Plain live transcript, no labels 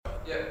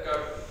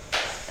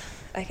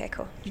Okay,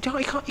 cool. You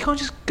can't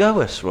just go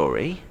us,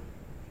 Rory.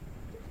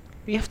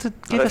 You have to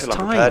give us I'm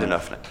time prepared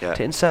enough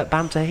to insert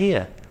banter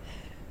here.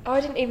 Oh,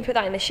 I didn't even put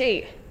that in the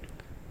sheet.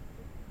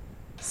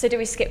 So do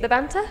we skip the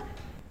banter?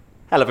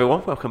 Hello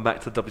everyone, welcome back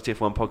to the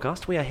WTF1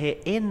 podcast. We are here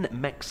in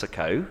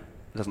Mexico.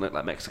 It doesn't look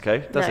like Mexico,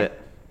 does No.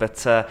 it?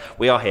 But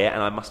we are here,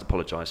 and I must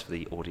apologise for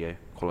the audio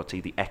quality,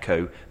 the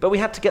echo. But we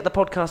had to get the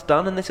podcast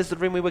done, and this is the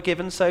room we were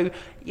given. So,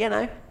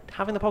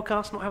 having the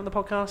podcast, not having the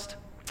podcast.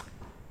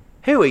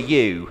 Who are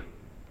you?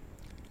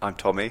 I'm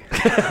Tommy.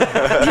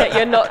 Yeah,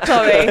 you're not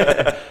Tommy.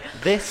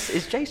 This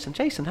is Jason.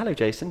 Jason, hello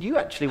Jason. You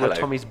actually were Hello.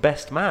 Tommy's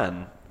best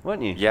man,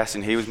 weren't you? Yes,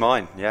 and he was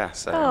mine. Yeah,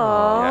 so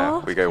Aww.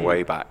 yeah, we go Cute.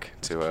 way back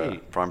to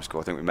Cute. primary school.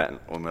 I think we met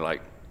when we were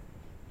like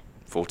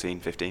 14,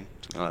 15,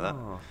 something like that.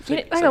 Oh.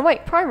 Hang on,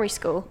 wait, primary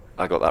school?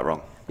 I got that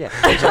wrong. Yeah.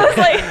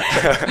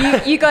 I was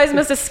like, you guys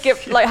must have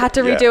skipped, like, had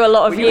to Yeah. redo a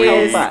lot of We held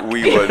years. back.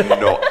 We were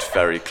not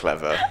very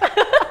clever.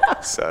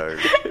 So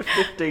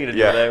 15 and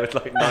Yeah. you're there with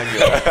like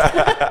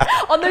 9-year-olds.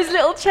 On those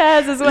little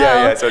chairs as well.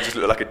 yeah, so I just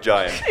looked like a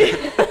giant.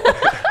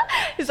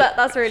 Is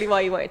that's really why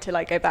you wanted to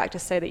like go back,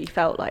 just so that you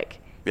felt like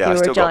Yeah, you I were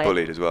still a got giant?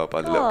 bullied as well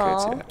by the little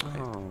Aw. kids.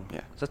 Yeah. Oh.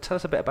 Yeah. So tell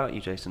us a bit about you,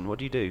 Jason. What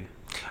do you do?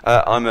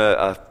 I'm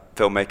a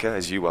filmmaker,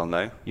 as you well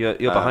know. You're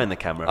behind the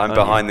camera, I'm aren't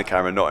behind you? the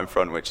camera, not in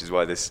front, which is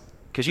why this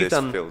Because you've this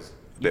done feels a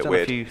you've bit done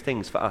weird. a few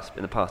things for us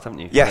in the past, haven't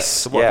you? Yes.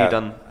 So what have you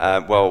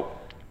done? Well,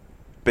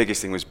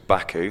 biggest thing was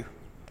Baku,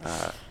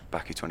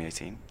 Baku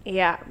 2018.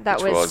 Yeah,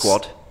 that which was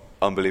Squad.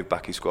 Unbelievable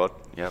Baku squad.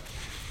 Yep.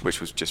 Which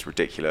was just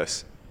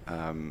ridiculous.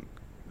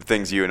 The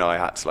things you and I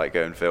had to like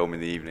go and film in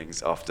the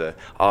evenings after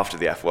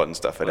the F1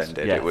 stuff had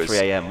ended. Yeah, it was 3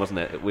 a.m. wasn't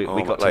it? We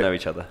got to like- know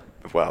each other.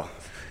 well.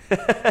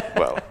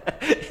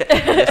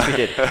 Yes, we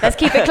did. Let's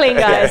keep it clean,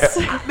 guys.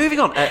 Moving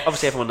on.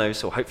 Obviously, everyone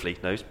knows, or hopefully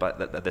knows, but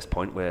at this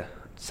point, we're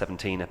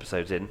 17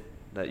 episodes in.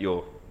 That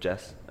you're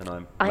Jess and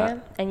I'm I Matt.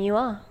 am, and you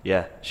are.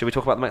 Yeah. Should we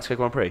talk about the Mexico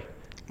Grand Prix?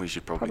 We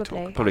should probably talk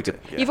Probably. about Probably it. good.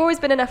 Yeah. You've always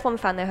been an F1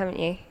 fan, though, haven't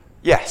you?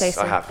 Yes,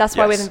 Jason? I have. That's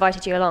why yes. we've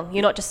invited you along.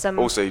 You're not just some.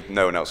 Also,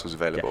 no one else was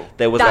available.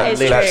 There was That is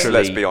true. literally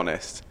Let's be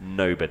honest.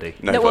 nobody.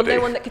 Nobody.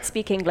 no one that could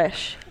speak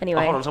English. Oh,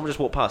 Anyway. hold on, someone just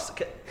walked past.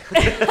 Okay.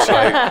 So,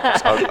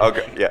 I'll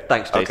go, yeah.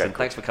 Thanks, Jason. Okay, cool.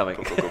 Thanks for coming.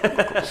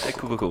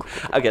 Cool. Cool.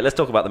 Okay, let's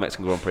talk about the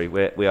Mexican Grand Prix.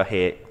 We are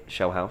here,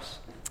 Shell House.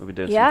 We've been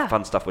doing Yeah. some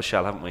fun stuff with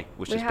Shell, haven't we?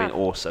 Which We has been have.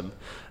 awesome.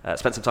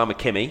 Spent some time with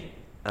Kimmy,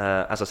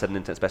 as I said in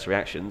Internet's Best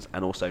Reactions,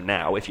 and also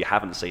now, if you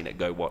haven't seen it,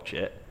 go watch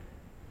it.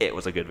 It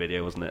was a good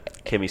video, wasn't it?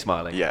 Kimmy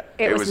smiling. Yeah.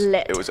 It was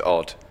lit. It was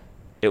odd.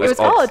 It was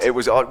odd. It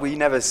was odd. We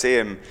never see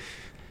him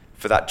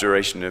for that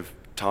duration of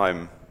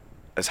time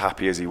as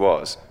happy as he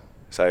was.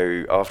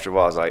 So after a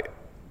while, I was like,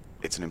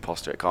 it's an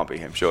imposter. It can't be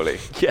him, surely.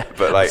 Yeah,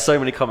 But like, so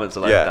many comments are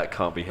like, yeah, that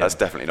can't be him. that's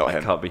definitely not That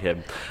him. can't be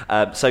him.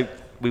 So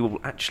we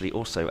will actually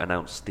also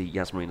announce the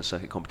Yas Marina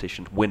Circuit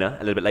Competition winner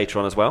a little bit later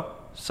on as well.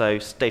 So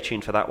stay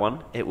tuned for that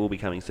one. It will be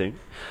coming soon.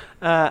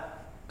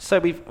 So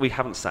we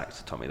haven't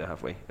sacked Tommy though,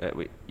 have we?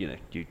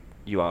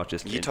 You are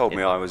just. you told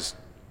me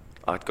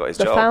I'd got his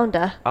the job.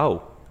 founder.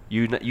 Oh,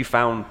 you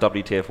found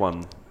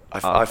WTF1.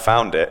 I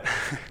found it.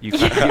 You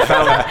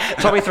found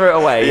Tommy threw it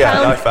away.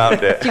 Yeah, I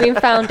found it. Do you mean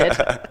founded?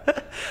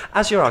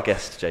 As you're our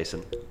guest,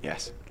 Jason.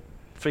 Yes.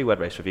 3-word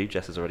race review.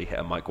 Jess has already hit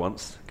a mic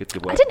once. Good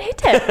work. I didn't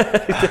hit it.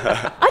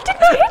 I did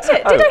not hit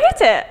it. Did I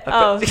hit it?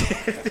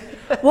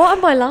 Oh. What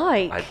am I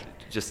like?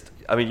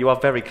 I mean, you are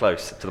very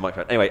close to the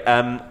microphone. Anyway,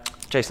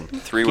 Jason.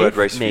 3-word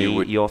race me review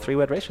would- your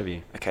 3-word race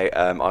review. Okay.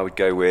 I would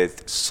go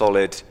with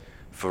solid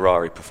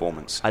Ferrari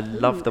performance. I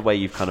love the way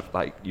you've kind of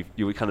like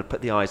you would kind of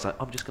put the eyes like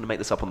I'm just going to make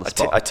this up on the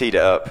spot. I teed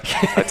it up.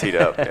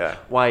 Yeah.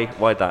 Why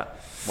that?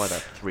 Why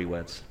that 3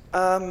 words?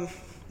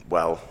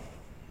 Well,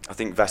 I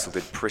think Vettel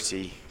did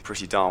pretty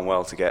darn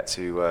well to get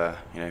to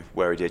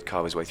where he did,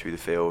 carve his way through the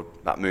field.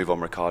 That move on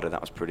Ricciardo, that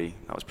was pretty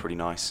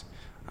nice.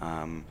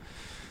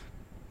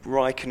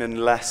 Raikkonen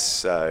less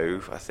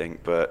so, I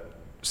think, but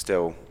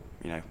still,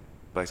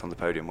 both on the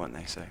podium, weren't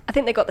they? So I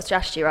think they got the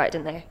strategy right,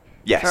 didn't they?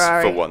 yes,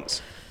 Ferrari. for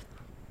once.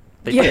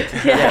 They Yeah,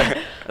 did.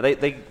 yeah.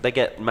 They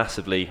get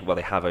massively. Well,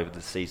 they have over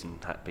the season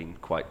been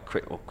quite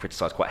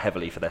criticised quite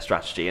heavily for their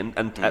strategy, and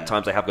at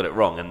times they have got it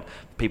wrong. And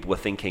people were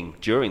thinking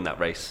during that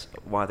race,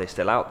 why are they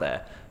still out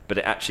there? But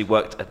it actually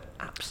worked an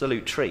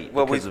absolute treat.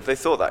 Well, because of, they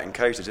thought that in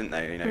COTA, didn't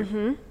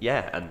they?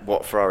 yeah, and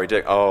What Ferrari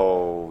doing?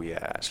 Oh, yeah,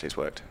 actually it's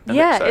worked.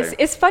 Yeah, So-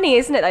 it's funny,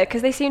 isn't it, though?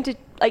 Because they seem to,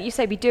 like you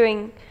say, be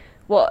doing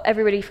what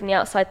everybody from the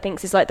outside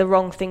thinks is like the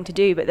wrong thing to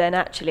do, but then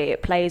actually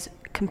it plays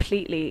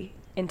completely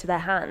into their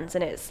hands,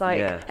 and it's like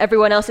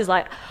everyone else is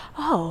like,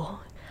 oh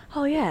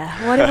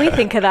yeah, why didn't we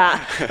think of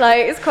that?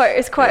 Like it's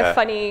quite Yeah. a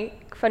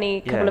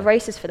funny couple of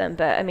races for them.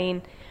 But I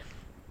mean,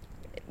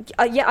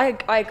 I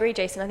agree,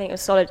 Jason. I think it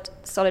was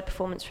solid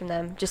performance from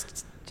them.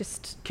 Just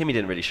Kimmy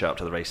didn't really show up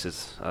to the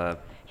races.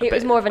 it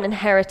was more of an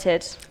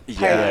inherited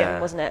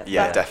podium, wasn't it?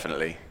 Yeah, But,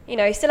 definitely.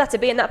 he still had to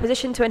be in that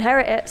position to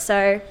inherit it.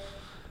 So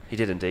He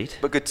did indeed.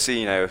 But good to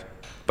see,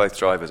 both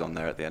drivers on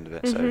there at the end of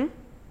it. So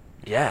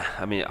Yeah,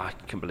 I mean, I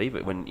can believe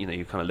it when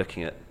you're kind of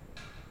looking at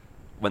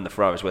when the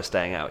Ferraris were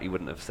staying out. You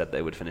wouldn't have said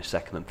they would finish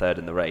second and third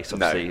in the race.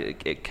 No. Obviously,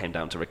 it came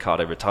down to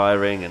Ricciardo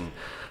retiring, and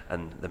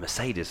And the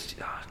Mercedes,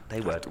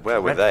 they were Where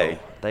dreadful. were they?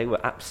 They were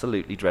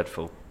absolutely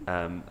dreadful.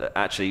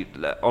 Actually,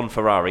 on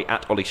Ferrari,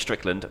 at Ollie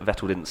Strickland,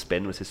 Vettel didn't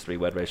spin, was his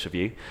 3-word race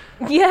review.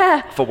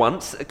 Yeah. For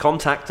once,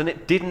 contact, and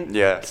it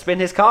didn't spin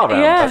his car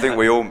around. Yeah. I think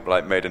we all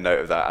made a note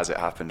of that as it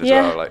happened as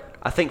well. Like,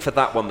 I think for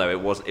that one though,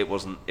 it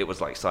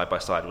was like side by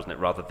side, wasn't it?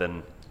 Rather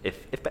than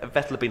if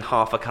Vettel had been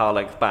half a car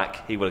length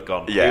back, he would have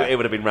gone. Yeah. It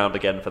would have been round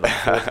again for the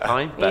 4th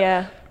time.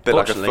 But bit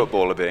like a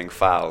footballer being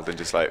fouled and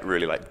just like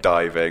really like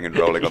diving and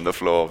rolling on the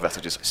floor.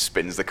 Vettel just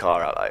spins the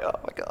car out like, oh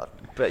my god.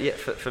 But yeah,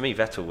 for me,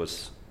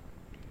 Vettel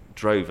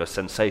drove a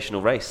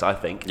sensational race, I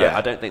think. Yeah.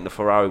 I don't think the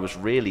Ferrari was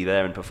really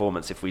there in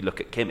performance. If we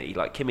look at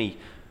Kimi,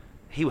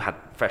 he had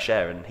fresh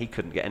air and he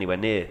couldn't get anywhere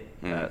near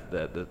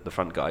the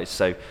front guys.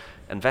 So,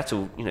 and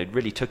Vettel,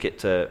 really took it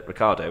to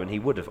Ricciardo, and he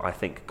would have, I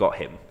think, got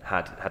him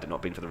had it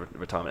not been for the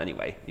retirement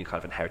anyway. You kind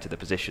of inherited the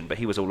position, but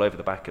he was all over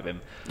the back of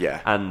him.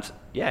 Yeah. And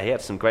he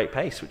had some great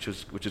pace, which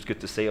was good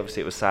to see.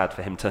 Obviously, it was sad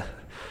for him to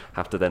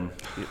have to then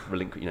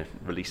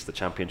release the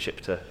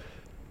championship to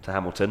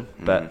Hamilton,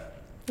 but.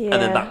 Yeah.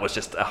 And then that was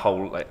just a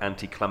whole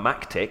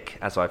anticlimactic,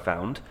 as I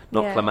found,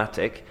 not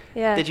climatic.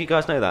 Yeah. Did you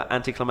guys know that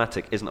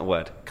anticlimactic isn't a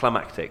word?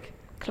 Climactic.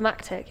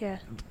 Climactic, yeah.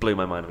 Blew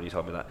my mind when you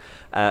told me that.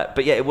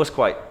 But yeah, it was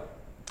quite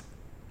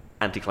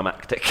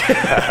anticlimactic.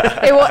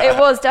 it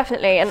was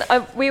definitely, and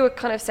we were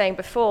kind of saying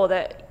before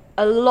that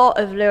a lot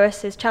of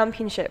Lewis's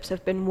championships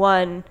have been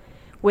won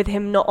with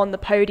him not on the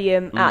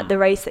podium at the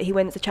race that he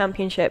wins the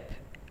championship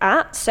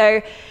at.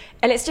 So,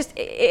 and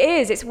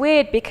it's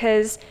weird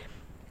because.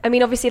 I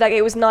mean, obviously,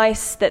 it was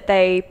nice that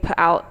they put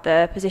out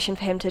the position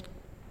for him to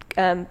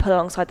pull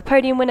alongside the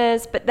podium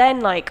winners, but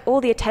then,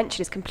 all the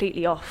attention is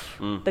completely off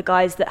the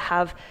guys that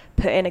have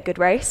put in a good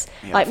race.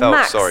 Yeah, I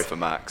felt sorry for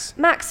Max.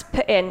 Max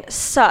put in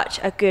such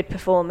a good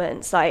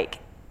performance.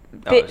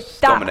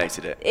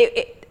 Dominated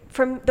it.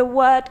 From the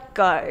word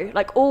go,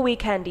 all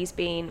weekend he's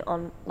been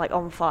on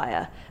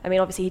fire. I mean,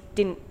 obviously, he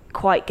didn't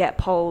quite get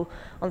pole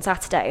on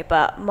Saturday,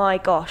 but my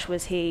gosh,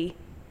 was he...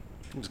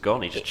 He was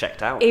gone. He just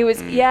checked out. He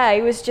was,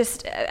 he was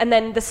just, and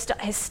then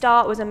his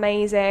start was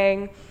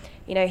amazing.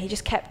 He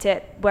just kept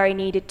it where he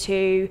needed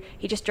to.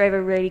 He just drove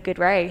a really good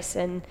race,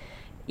 and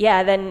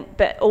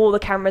but all the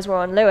cameras were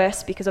on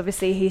Lewis because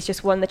obviously he's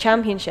just won the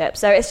championship.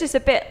 So it's just a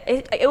bit.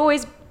 It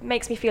always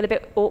makes me feel a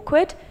bit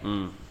awkward.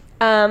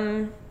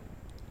 And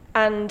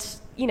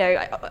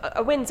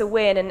a win's a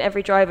win, and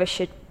every driver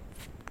should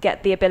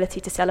get the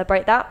ability to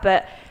celebrate that.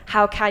 But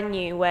how can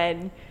you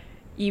when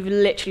you've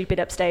literally been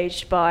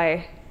upstaged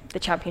by the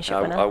championship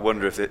winner? I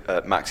wonder if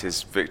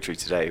Max's victory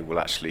today will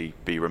actually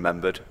be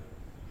remembered.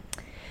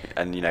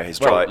 And his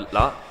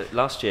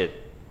last year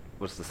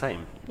was the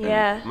same.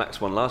 Yeah. And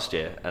Max won last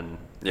year, and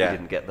he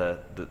didn't get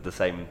the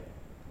same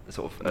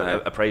sort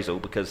of appraisal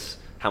because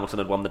Hamilton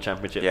had won the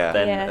championship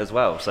then as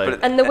well. So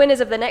and the winners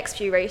of the next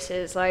few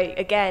races,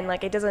 it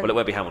doesn't. Well, it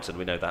won't be Hamilton.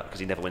 We know that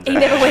because he never wins. He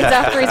never wins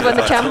after he's won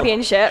the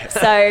championship.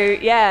 So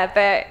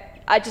but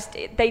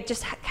they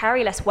just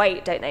carry less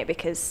weight, don't they?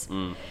 Because.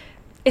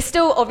 It's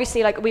still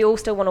obviously we all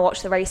still want to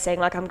watch the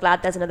racing. I'm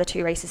glad there's another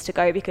 2 races to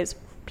go because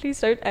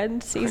please don't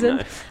end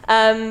season.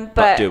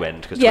 But do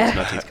end because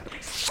 2019 is going to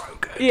be so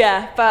good.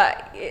 Yeah,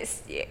 but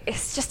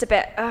it's just a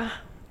bit.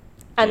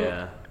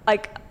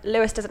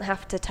 Lewis doesn't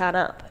have to turn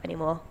up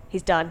anymore.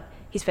 He's done.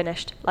 He's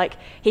finished.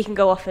 He can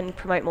go off and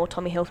promote more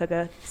Tommy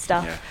Hilfiger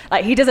stuff.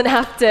 Yeah. He doesn't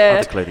have to.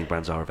 Other clothing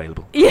brands are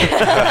available.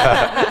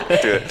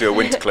 Yeah. do a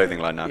winter clothing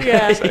line now.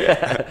 Yeah. So,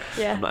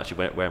 yeah. I'm not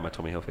actually wearing my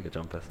Tommy Hilfiger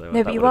jumper. So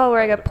no, but you are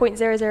wearing a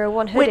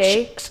 .001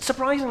 hoodie. Which,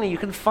 surprisingly, you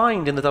can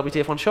find in the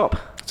WTF1 shop.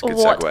 It's a good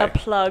What segue. a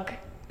plug.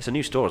 It's a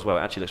new store as well.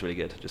 It actually looks really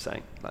good. Just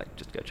saying.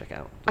 Just go check it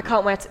out. I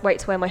can't wait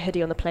to wear my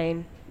hoodie on the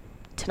plane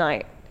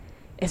tonight.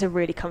 It's a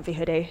really comfy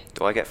hoodie.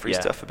 Do I get free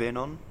stuff for being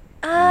on?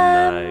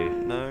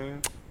 No.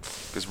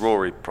 Because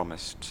Rory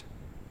promised.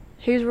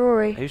 Who's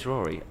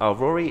Rory? Oh,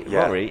 Rory.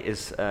 Yeah. Rory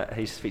is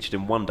he's featured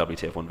in one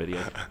WTF1 video,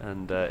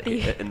 and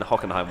in the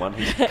Hockenheim one,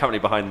 he's currently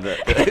behind the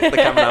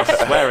camera now,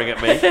 swearing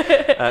at me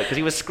because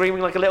he was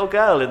screaming like a little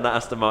girl in that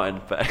Aston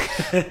Martin.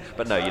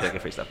 But no, you don't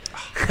get free stuff.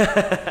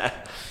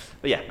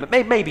 But yeah,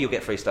 maybe you'll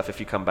get free stuff if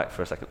you come back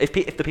for a second. If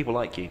the people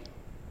like you.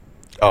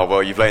 Oh,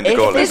 well, you've laid the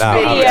gauntlet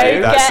now.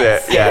 That's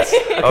it, yes.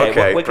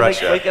 Okay,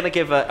 pressure. We're going to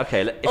give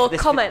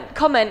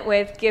comment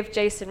with give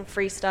Jason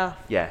free stuff.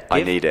 Yeah,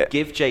 I need it.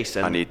 Give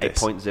Jason I need a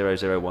this.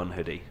 .001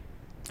 hoodie.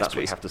 That's what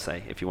you please. have to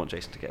say if you want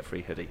Jason to get a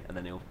free hoodie, and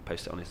then he'll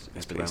post it on his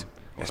Instagram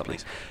or something.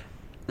 Please.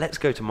 Let's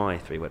go to my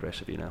 3-word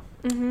race review now.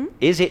 Mm-hmm.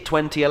 Is it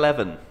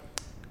 2011?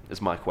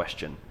 Is my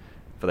question.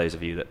 For those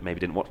of you that maybe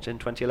didn't watch it in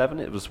 2011,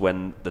 it was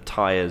when the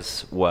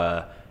tyres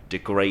were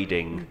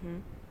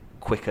degrading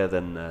quicker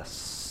than a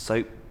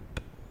soap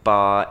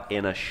bar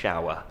in a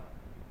shower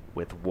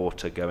with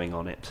water going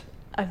on it.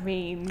 I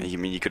mean...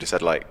 You could have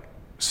said,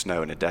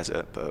 snow in a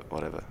desert, but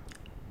whatever.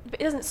 But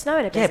it doesn't snow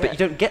in a desert. Yeah, but you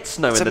don't get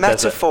snow in the desert.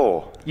 It's a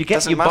metaphor. You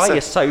buy your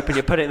soap and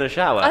you put it in a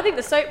shower. I think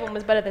the soap one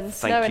was better than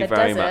snow in a desert.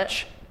 Thank you very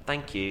much.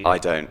 Thank you. I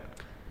don't.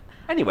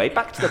 Anyway,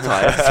 back to the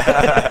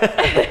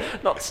tyres.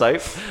 Not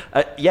soap.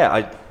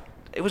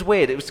 it was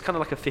weird. It was kind of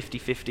like a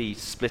 50-50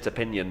 split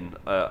opinion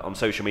on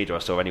social media I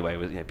saw anyway.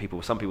 With,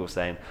 some people were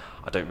saying,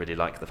 I don't really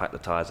like the fact the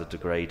tyres are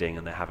degrading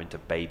and they're having to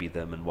baby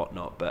them and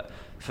whatnot. But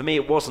for me,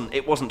 it wasn't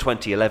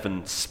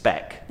 2011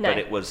 spec, no.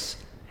 but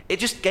it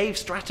just gave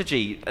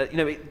strategy.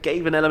 It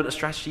gave an element of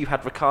strategy. You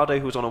had Ricciardo,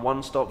 who was on a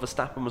 1-stop,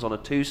 Verstappen was on a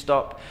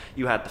 2-stop.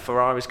 You had the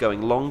Ferraris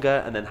going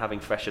longer and then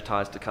having fresher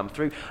tyres to come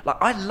through. Like,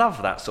 I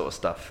love that sort of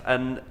stuff.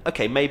 And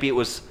okay, maybe it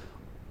was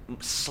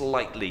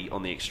slightly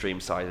on the extreme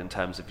side in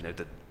terms of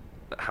that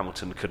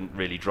Hamilton couldn't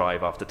really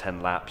drive after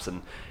 10 laps,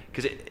 and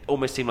because it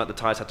almost seemed like the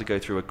tyres had to go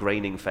through a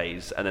graining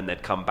phase and then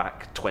they'd come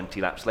back 20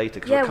 laps later,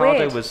 because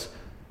Ricciardo was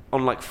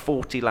on like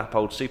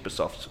 40-lap-old super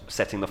soft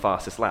setting the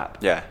fastest lap.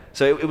 Yeah.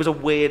 So it was a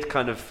weird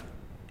kind of,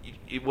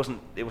 it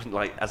wasn't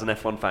like, as an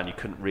F1 fan, you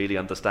couldn't really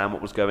understand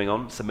what was going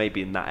on, so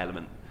maybe in that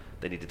element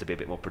they needed to be a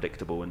bit more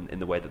predictable in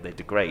the way that they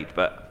degrade,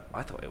 but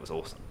I thought it was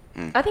awesome.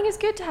 I think it's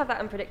good to have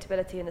that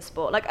unpredictability in the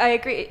sport. Like, I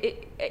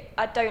agree.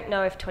 I don't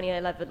know if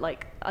 2011,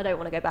 I don't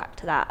want to go back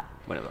to that.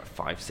 When it was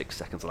like 5-6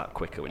 seconds a lap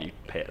quicker when you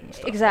pit and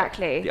stuff.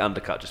 Exactly. Like, the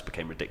undercut just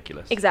became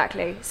ridiculous.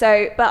 Exactly.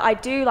 So, but I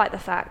do like the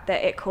fact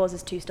that it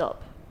causes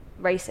 2-stop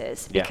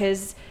races,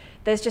 because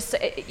there's just,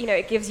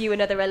 it gives you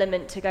another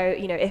element to go,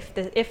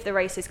 if the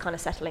race is kind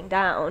of settling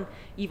down,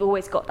 you've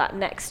always got that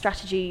next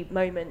strategy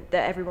moment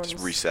that everyone's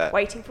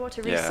waiting for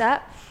to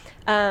reset.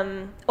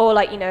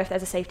 Or if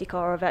there's a safety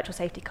car or a virtual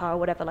safety car or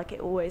whatever,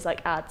 it always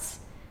adds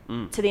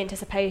to the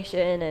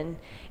anticipation, and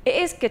it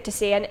is good to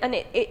see, and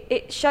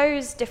it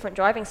shows different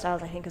driving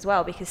styles, I think, as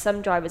well, because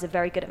some drivers are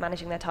very good at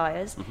managing their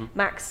tyres.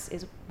 Max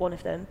is one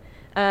of them,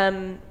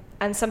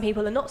 and some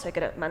people are not so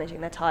good at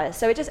managing their tyres,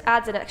 so it just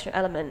adds an extra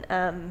element.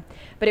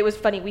 But it was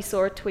funny, we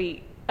saw a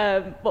tweet,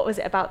 what was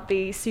it, about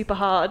the super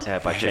hard? Yeah,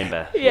 by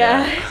Chamber.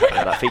 Yeah.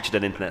 That featured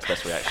an internet's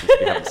best reactions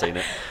if you haven't seen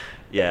it.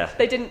 Yeah.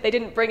 They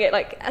didn't bring it,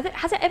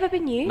 has it ever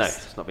been used? No,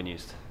 it's not been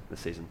used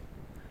this season.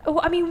 Oh,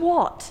 I mean,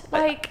 what?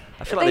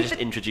 I feel like they just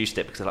introduced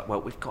it because they're like,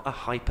 well, we've got a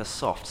hyper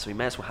soft, so we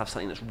may as well have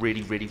something that's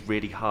really, really,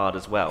 really hard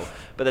as well.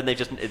 But then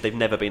they've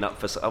never been up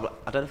for.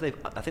 I don't know if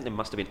I think they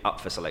must have been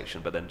up for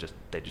selection, but then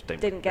they just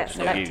didn't get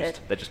selected.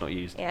 They're just not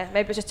used. Yeah,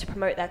 maybe it was just to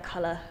promote their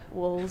colour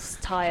walls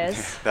tyres.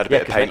 They had a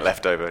bit of paint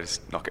left over,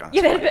 just knock it on.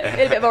 Yeah, they had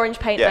a bit of orange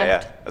paint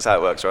left. Yeah, that's how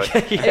it works, right?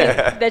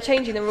 They're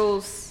changing the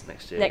rules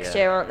next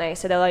year, aren't they?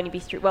 So they'll only be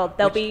through. Well,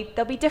 there'll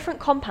be different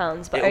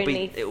compounds, but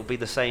it will be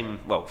the same.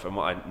 Well, from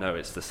what I know,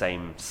 it's the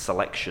same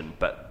selection,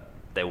 but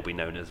they will be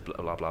known as blah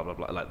blah blah blah,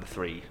 blah like the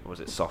three. Or was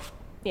it soft?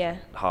 Yeah.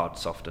 Hard,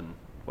 soft, and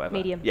whatever.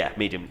 Medium. Yeah,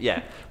 medium.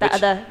 Yeah. That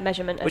other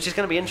measurement. Which is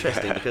going to be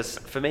interesting because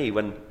for me,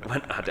 when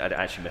I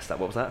actually missed that.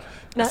 What was that?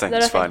 I think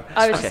it's fine.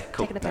 I was okay,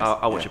 cool. taking the piss.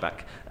 I'll watch it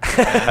back.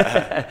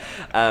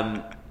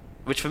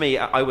 Which for me,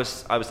 I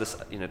was the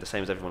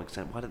same as everyone.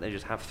 Saying, why don't they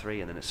just have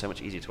 3 and then it's so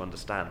much easier to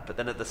understand? But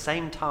then at the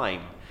same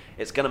time,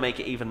 it's going to make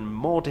it even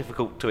more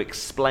difficult to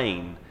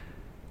explain.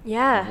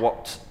 Yeah.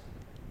 What?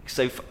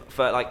 So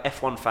for like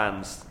F1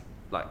 fans,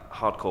 like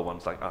hardcore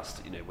ones like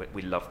us,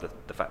 we love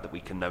the fact that we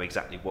can know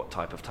exactly what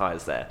type of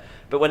tyres there.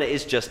 But when it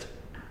is just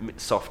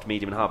soft,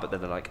 medium, and hard, but then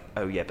they're like,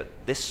 oh yeah, but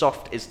this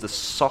soft is the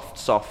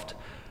soft.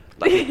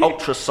 Like the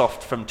ultra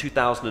soft from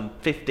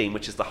 2015,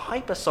 which is the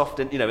hyper soft,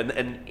 and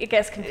it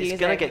gets confusing. It's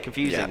going to get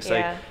confusing. Yeah.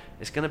 So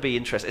it's going to be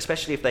interesting,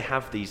 especially if they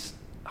have these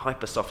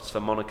hyper softs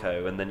for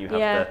Monaco, and then you have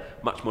the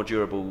much more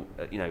durable,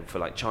 for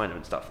like China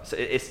and stuff. So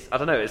I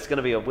don't know. It's going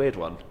to be a weird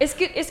one. It's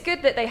good. It's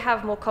good that they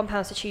have more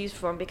compounds to choose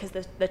from because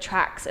the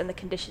tracks and the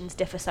conditions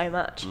differ so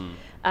much,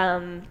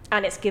 and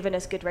it's given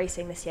us good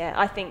racing this year.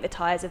 I think the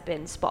tyres have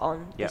been spot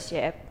on this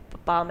year,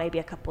 bar maybe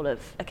a couple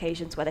of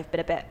occasions where they've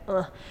been a bit,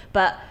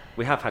 but.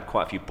 We have had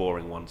quite a few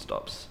boring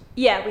 1-stops.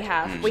 Yeah, we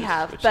have.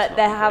 But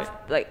there have,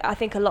 I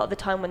think a lot of the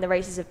time when the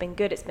races have been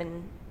good, it's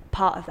been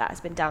part of that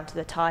has been down to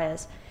the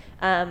tyres.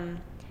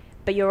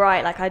 But you're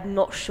right. I'm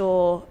not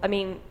sure. I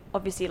mean,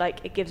 obviously,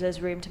 it gives us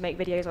room to make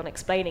videos on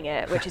explaining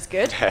it, which is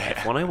good.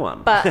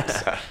 101. But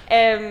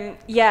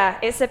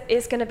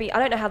it's going to be. I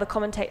don't know how the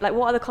commentate.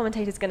 What are the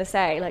commentators going to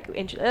say?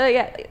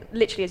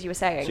 Literally as you were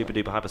saying. Super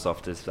duper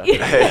hypersoft is.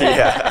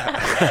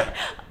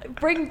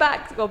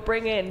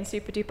 Bring in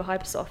super duper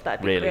hypersoft.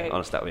 That'd be really, great.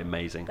 honestly, that would be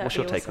amazing. What's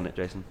your take on it,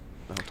 Jason?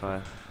 The whole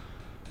tyre.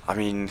 I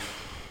mean,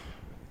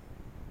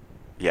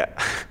 yeah.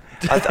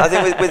 I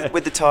think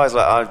with the tyres,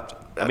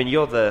 I mean,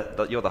 you're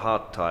the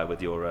hard tyre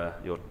with your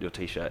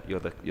t-shirt. You're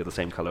the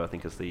same colour, I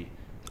think, as the.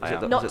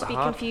 Not to be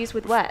confused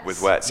with wets.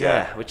 With wets,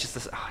 yeah. Which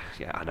is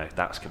I know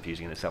that's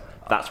confusing in itself.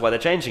 That's why they're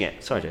changing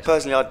it. Sorry, Jason.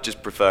 Personally, I'd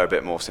just prefer a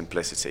bit more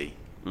simplicity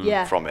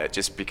from it,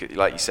 just because,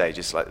 like you say,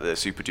 just like the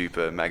super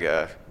duper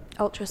mega.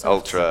 Ultra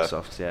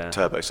softs,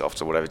 turbo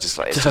softs or whatever.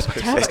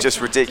 It's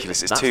just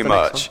ridiculous. It's too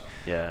much.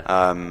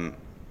 Yeah.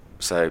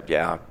 So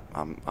yeah,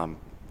 I'm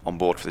on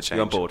board for the change.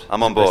 You're on board.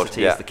 I'm on board.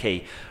 Simplicity is the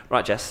key.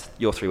 Right, Jess,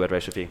 your 3-word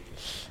race review.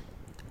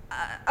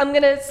 I'm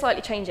going to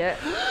slightly change it.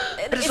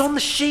 But it's on the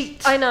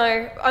sheet. I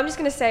know. I'm just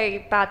going to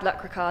say bad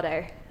luck,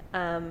 Ricciardo.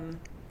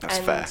 That's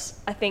fair.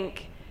 I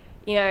think,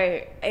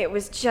 it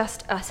was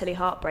just utterly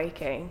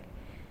heartbreaking.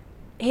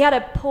 He had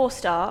a poor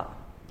start.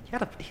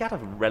 he had a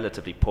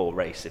relatively poor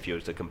race if you were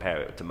to compare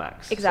it to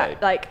Max. Exactly.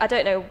 So. Like, I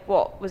don't know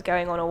what was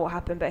going on or what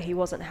happened, but he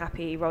wasn't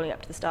happy rolling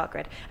up to the start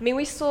grid. I mean,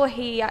 we saw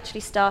he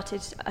actually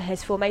started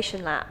his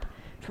formation lap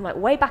from like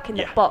way back in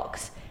the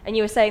box, and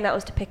you were saying that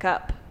was to pick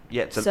up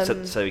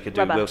so he could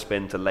do a wheel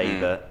spin to lay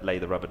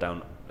the rubber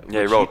down.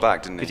 Yeah, he rolled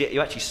back, didn't he? Because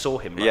you actually saw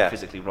him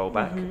physically roll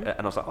back, and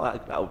I was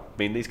like, that'll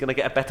mean he's going to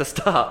get a better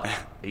start.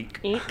 Eek.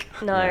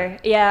 No.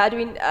 Yeah, I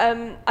mean,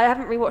 I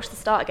haven't rewatched the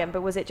start again,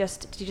 but did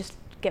you just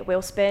get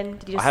wheel spin?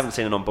 I haven't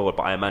seen it on board,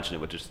 but I imagine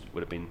it would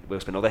have been wheel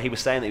spin. Although he was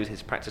saying that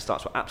his practice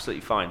starts were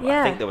absolutely fine, but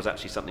I think there was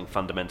actually something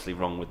fundamentally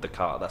wrong with the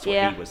car. That's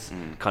what he was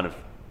kind of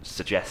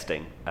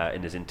suggesting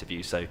in his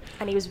interview.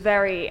 And he was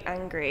very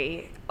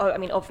angry. I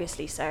mean,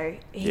 obviously so.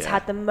 He's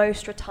had the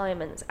most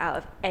retirements out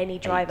of any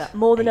driver,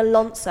 more than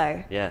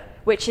Alonso. Yeah,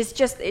 which is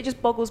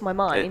just boggles my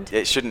mind.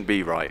 It shouldn't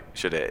be right,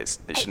 should it?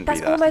 It shouldn't be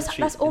that.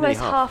 That's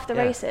almost half the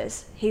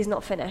races he's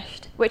not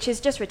finished, which is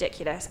just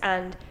ridiculous.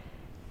 And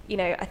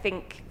I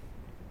think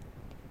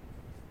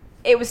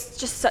it was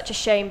just such a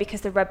shame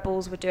because the Red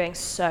Bulls were doing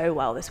so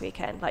well this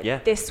weekend.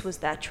 This was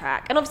their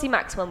track, and obviously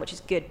Max won, which is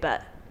good,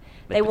 but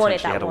they wanted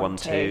that had a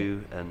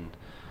 1-2, and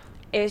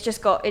it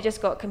just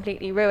got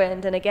completely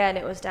ruined. And again,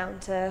 it was down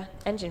to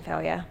engine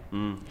failure.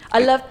 I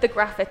loved the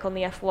graphic on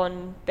the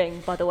F1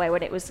 thing, by the way,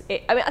 when I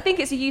mean, I think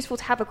it's useful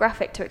to have a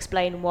graphic to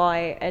explain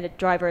why a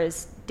driver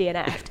is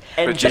DNF'd.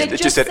 It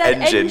just said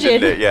engine,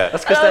 didn't it? Yeah.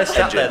 That's because they're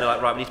sat there and they're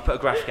like, right, we need to put a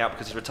graphic out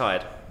because he's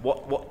retired.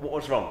 What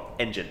was wrong?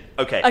 Engine.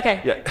 Okay.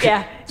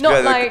 Yeah.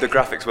 Not the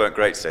graphics weren't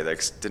great today, though,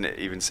 'cause didn't it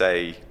even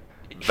say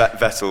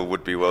Vettel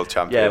would be world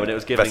champion? Yeah, when it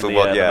was giving the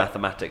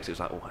mathematics, it was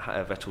like,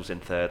 Vettel's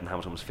in third and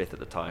Hamilton was fifth at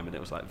the time, and it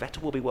was like,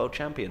 Vettel will be world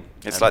champion.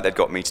 It's like they'd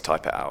got me to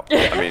type it out.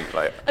 I mean,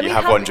 you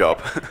have one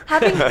job.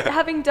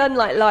 having done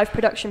live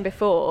production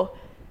before,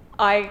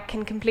 I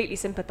can completely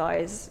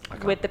sympathise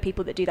with the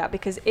people that do that,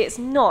 because it's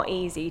not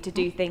easy to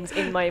do things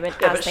in moment as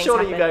things happen. But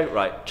surely you go,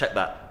 right, check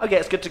that. Okay,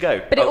 it's good to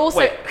go. But it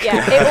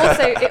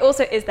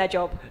also is their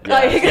job.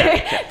 That is.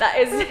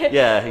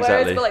 Yeah,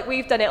 exactly. Whereas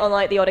we've done it on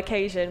the odd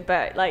occasion,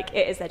 but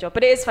it is their job.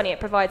 But it is funny. It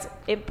provides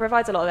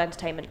a lot of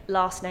entertainment.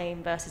 Last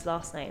name versus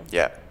last name.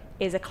 Yeah.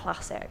 Is a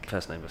classic.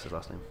 First name versus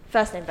last name.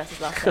 First name versus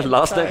last name.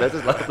 Last name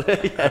versus last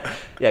name.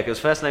 Yeah, because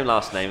first name,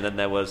 last name, and then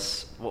there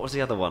was, what was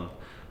the other one?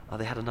 Oh,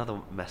 they had another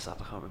mess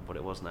up. I can't remember what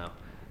it was now.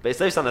 But it's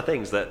those kind of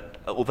things that,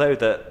 although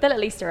they're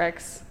little Easter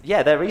eggs.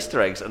 Yeah, they're Easter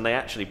eggs, and they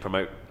actually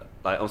promote,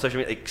 on social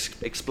media,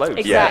 explode.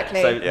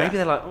 Exactly. So maybe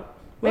they're like,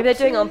 maybe they're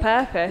doing it on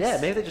purpose. Yeah,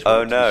 maybe they just.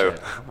 Oh no!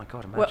 Oh my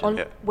god!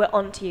 Imagine. We're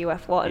on to you,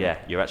 F1. Yeah,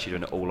 you're actually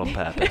doing it all on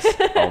purpose.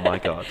 Oh my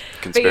god!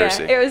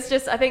 Conspiracy. But yeah, it was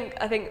just. I think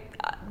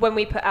when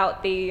we put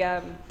out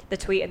the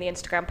tweet and the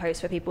Instagram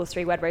post for people's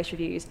 3 wed race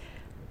reviews,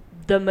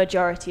 the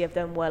majority of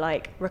them were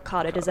like,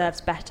 Ricciardo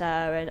deserves better,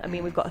 and I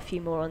mean, we've got a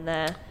few more on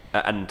there.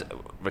 And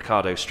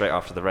Ricciardo, straight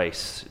after the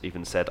race,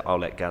 even said, "I'll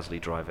let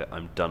Gasly drive it.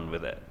 I'm done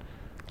with it."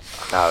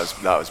 That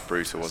was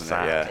brutal, wasn't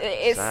it? Yeah.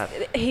 It's sad.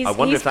 I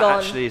wonder if that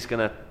actually is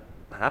going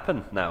to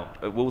happen now.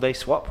 Will they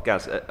swap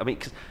Gasly? I mean,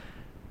 because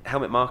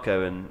Helmut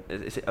Marko and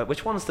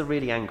which one's the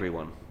really angry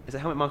one? Is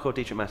it Helmut Marko or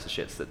Dietrich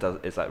Mateschitz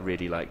that is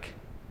really like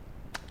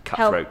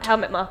cutthroat?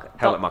 Helmut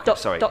Marko.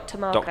 Sorry, Dr.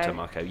 Marko. Dr.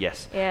 Marko.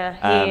 Yes.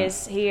 Yeah,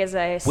 he is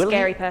a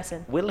scary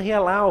person. Will he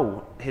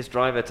allow his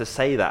driver to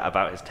say that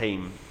about his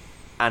team?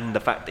 And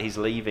the fact that he's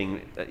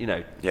leaving,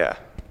 Yeah.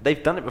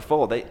 They've done it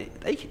before.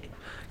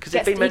 Because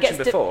it's been mentioned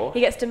before.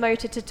 He gets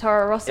demoted to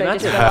Toro Rosso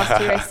just in the last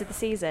 2 races of the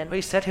season. Well,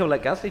 he said he'll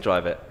let Gasly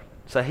drive it.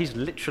 So he's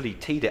literally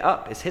teed it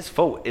up. It's his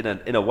fault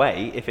in a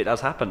way if it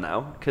does happen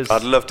now. Cause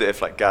I'd loved it if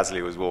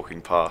Gasly was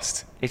walking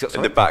past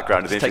in the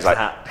background of the he's like,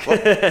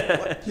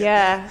 what?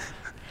 Yeah.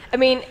 I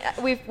mean,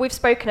 we've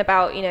spoken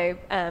about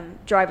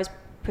drivers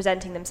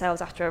presenting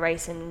themselves after a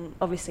race, and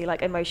obviously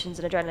emotions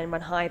and adrenaline run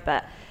high,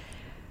 but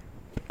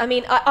I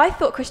mean, I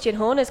thought Christian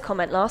Horner's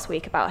comment last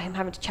week about him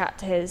having to chat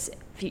to his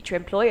future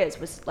employers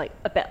was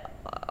a bit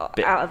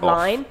out of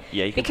line.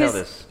 Yeah, you can tell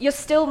this. Because you're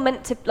still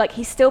meant to,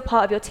 he's still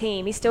part of your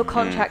team. He's still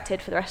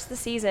contracted for the rest of the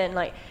season.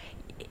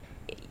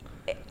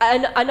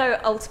 And I know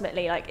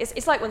ultimately,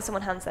 it's like when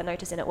someone hands their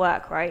notice in at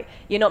work, right?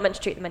 You're not meant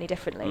to treat them any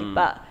differently,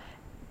 but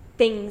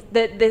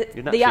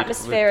the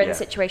atmosphere and the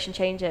situation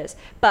changes.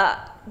 But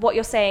what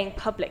you're saying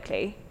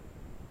publicly,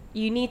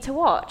 you need to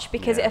watch,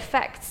 because it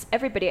affects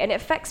everybody, and it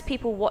affects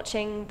people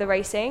watching the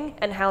racing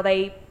and how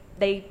they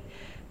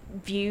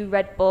view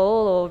Red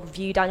Bull or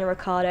view Daniel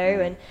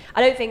Ricciardo. And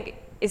I don't think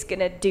it's going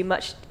to do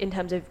much in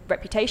terms of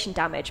reputation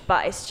damage,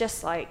 but it's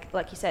just like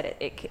you said,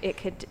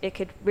 it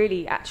could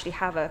really actually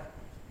have an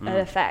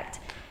effect.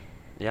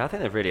 Yeah, I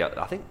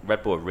think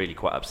Red Bull are really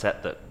quite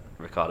upset that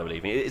Ricciardo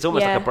leaving. It's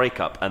almost like a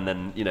breakup, and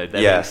then they're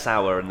really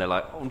sour, and they're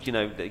like,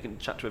 they can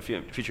chat to a few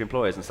future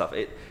employers and stuff.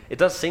 It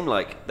does seem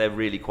like they're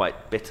really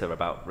quite bitter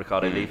about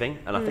Ricciardo leaving,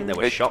 and I think they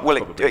were shocked. Well,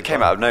 it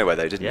came out of nowhere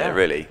though, didn't it?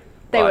 Really,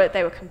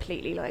 they were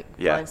completely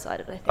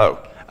blindsided, I think.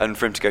 Oh, and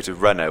for him to go to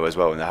Renault as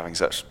well, and they're having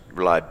such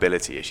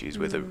reliability issues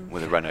with a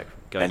Renault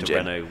going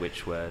engine. to Renault,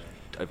 which were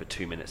over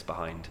 2 minutes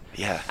behind.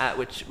 Yeah.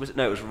 It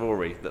was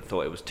Rory that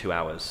thought it was 2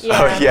 hours. Yeah.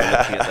 Oh, yeah.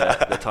 Looking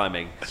at the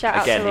timing. Shout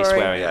out Again, to he's Rory.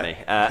 swearing at me.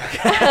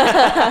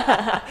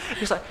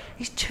 He's like,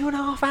 he's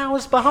 2.5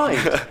 hours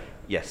behind.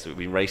 Yes, we've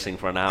been racing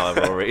for an hour,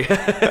 Rory.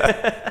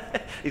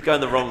 He's going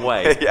the wrong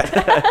way.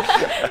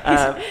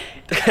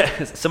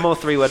 Some more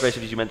three-word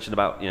races you mentioned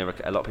about,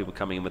 a lot of people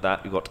coming in with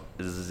that. We've got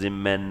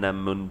Zimena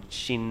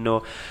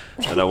Muncino.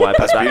 I don't know why I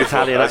put that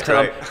Italian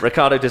accent on.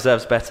 Riccardo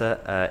deserves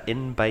better.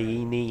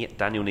 Inbaini,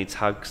 Daniel needs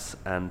hugs,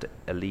 and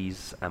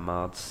Elise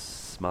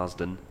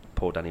Marsden.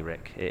 Poor Danny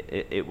Rick.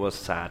 It was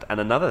sad. And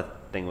another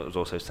thing that was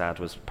also sad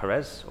was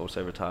Perez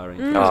also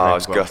retiring. I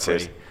was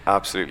gutted.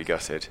 Absolutely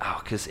gutted.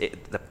 Oh, because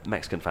the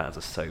Mexican fans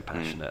are so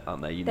passionate,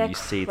 aren't they? You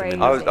see crazy.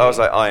 them. I was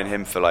like eyeing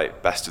him for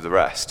like best of the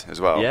rest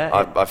as well.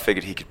 Yeah. I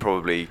figured he could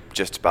probably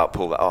just about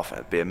pull that off.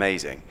 It'd be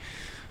amazing.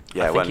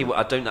 Yeah,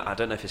 I don't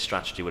know if his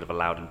strategy would have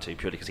allowed him to,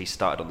 purely because he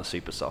started on the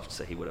super soft,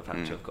 so he would have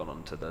had to have gone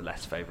on to the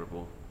less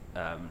favourable.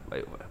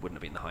 It wouldn't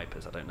have been the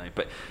hypers, I don't know,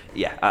 but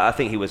yeah, I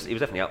think he was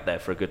definitely up there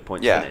for a good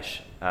point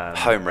finish.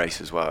 Home race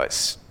as well.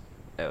 It's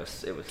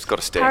got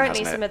a sting.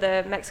 Apparently, some of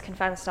the Mexican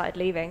fans started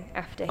leaving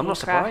after he crashed. I'm not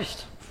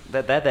surprised.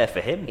 They're there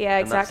for him. Yeah,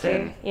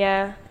 exactly.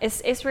 Yeah, it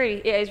is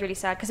really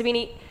sad because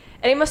and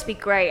it must be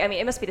great. I mean,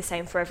 it must be the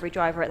same for every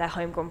driver at their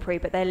home Grand Prix,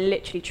 but they're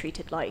literally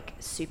treated like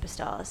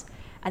superstars.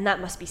 And that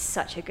must be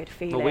such a good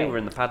feeling. Well, we were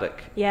in the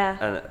paddock. Yeah.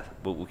 And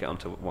we'll get on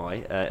to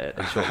why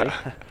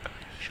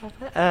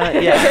shortly.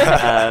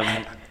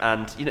 And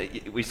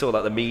we saw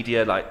that the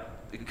media,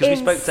 because we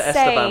spoke to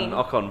Esteban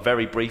Ocon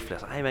very briefly. I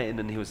was like, "Hey mate," and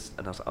I was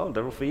like, "Oh,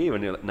 they're all for you."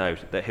 And you're like, "No,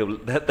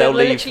 they'll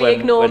leave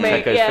when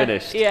Checo's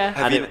finished." Yeah.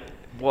 And it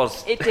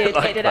did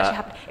actually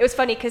happen. It was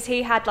funny because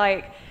he had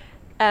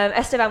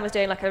Esteban was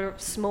doing a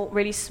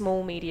really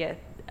small media.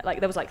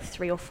 There was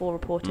 3 or 4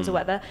 reporters or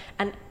whatever,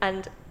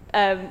 and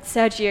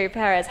Sergio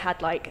Perez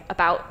had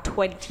about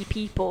 20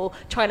 people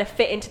trying to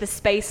fit into the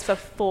space for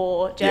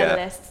 4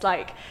 journalists.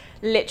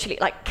 Literally,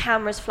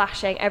 cameras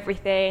flashing,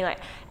 everything.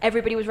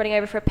 Everybody was running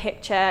over for a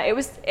picture.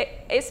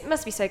 It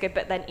must be so good,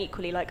 but then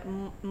equally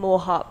more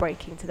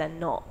heartbreaking to then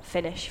not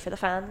finish for the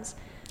fans.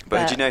 But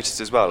had you noticed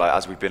as well,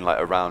 as we've been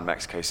around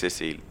Mexico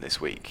City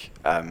this week,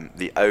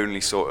 the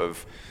only sort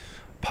of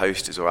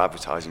posters or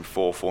advertising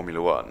for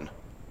Formula One,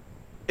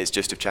 it's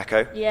just of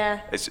Checo. Yeah.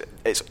 It's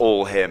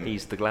all him.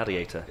 He's the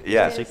gladiator.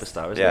 Yeah. He's the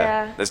superstar, isn't he?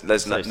 Yeah.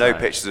 There's so no sad.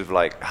 pictures of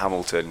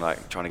Hamilton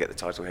trying to get the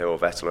title here or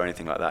Vettel or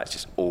anything like that. It's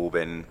just all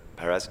been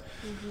Perez.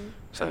 Mm-hmm.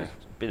 So it's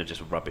been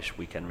just a rubbish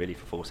weekend really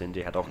for Force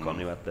India. Had Ocon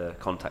who had the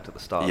contact at the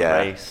start of Yeah.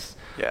 the race.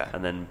 Yeah.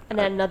 And then He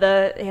had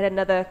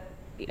another.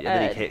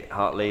 then he hit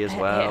Hartley as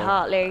well. Hit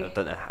Hartley. I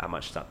don't know how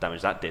much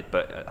damage that did,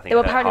 but I think They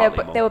were it hurt apparently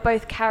Hartley they more. were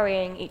both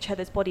carrying each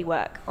other's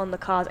bodywork on the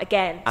cars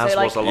again. As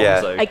was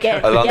Alonso.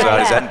 Again. Alonso Yeah, had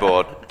his yeah. end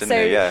board, didn't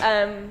he?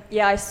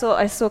 Yeah. I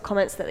saw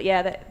comments that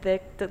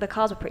the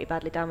cars were pretty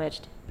badly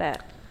damaged.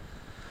 But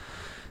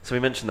So we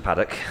mentioned the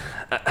paddock.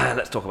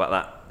 Let's talk about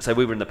that. So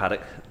we were in the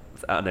paddock.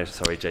 No,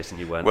 sorry, Jason,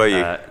 you weren't. Were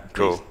you?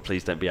 Cool.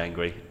 Please don't be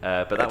angry.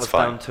 But that That's was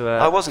fine. down to.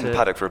 I was in the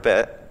paddock for a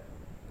bit.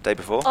 Day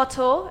before. our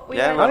tour, we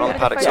Yeah, were went on on the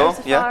paddock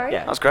Frozen tour. Safari. Yeah,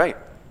 that was great.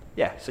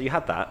 Yeah, so you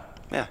had that.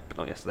 Yeah. But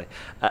not yesterday.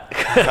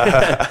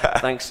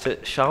 Thanks to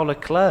Charles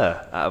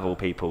Leclerc, out of all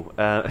people.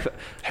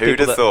 Who'd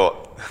have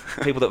thought?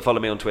 People that follow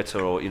me on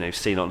Twitter or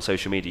seen it on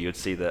social media, you'd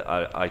see that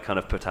I kind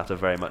of put out a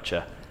very much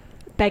a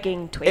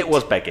begging tweet. It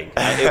was begging.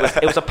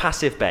 It was a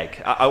passive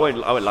beg. I won't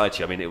lie to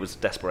you. I mean, it was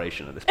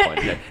desperation at this point.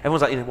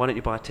 Everyone's like, why don't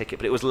you buy a ticket?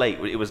 But it was late.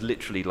 It was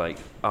literally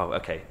oh,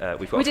 okay,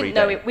 we've got a free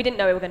day. We didn't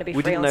know we were going to be free.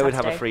 We didn't on know we'd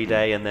Saturday. have a free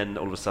day, and then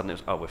all of a sudden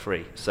it was, we're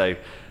free. So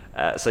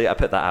yeah, I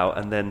put that out,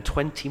 and then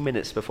 20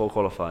 minutes before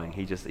qualifying,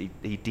 he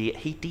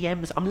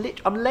DMs.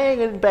 I'm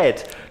laying in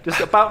bed, just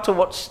about to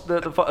watch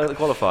the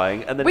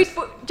qualifying, and then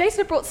Jason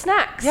had brought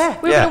snacks. Yeah.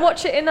 We were going to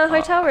watch it in the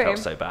hotel room. I felt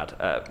so bad.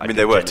 I mean,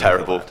 they were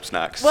terrible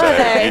snacks. Were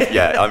they?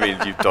 Yeah, I mean,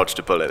 you dodged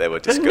a bullet. They were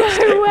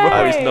disgusting. No way.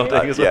 I was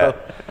nodding as well.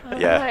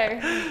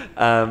 Yeah.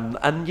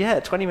 And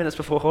yeah, 20 minutes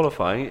before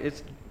qualifying,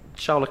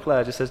 Charles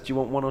Leclerc just says, "Do you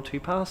want 1 or 2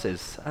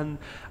 passes?" And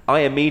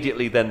I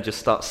immediately then just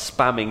start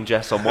spamming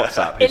Jess on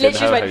WhatsApp. It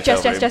literally went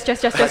Jess. I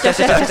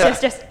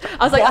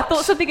was like, I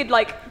thought something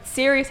had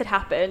serious had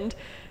happened,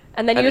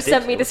 and then you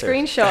sent me the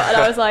screenshot, and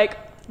I was like,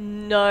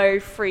 no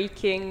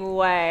freaking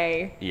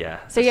way.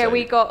 Yeah. So yeah,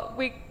 we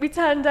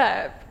turned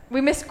up.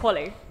 We missed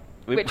quali.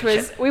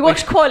 We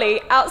watched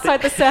quali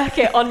outside the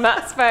circuit on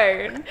Matt's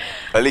phone.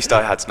 At least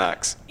I had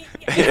snacks.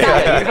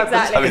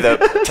 Exactly. I mean, they're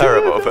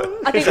terrible, but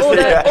I think all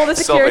the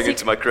security sobbing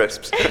into my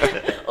crisps.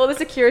 all the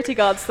security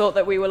guards thought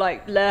that we were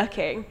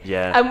lurking.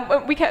 Yeah.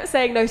 And we kept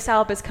saying, "No,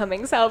 Sauber's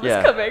coming,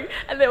 Sauber's coming,"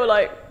 and they were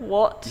like,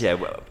 "What?" Yeah.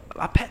 Well,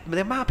 I bet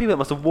the amount of people that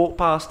must have walked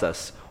past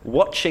us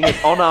watching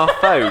it on our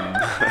phone.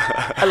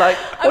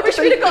 I wish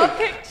we'd have got a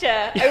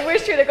picture. I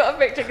wish we'd have got a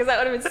picture because that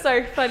would have been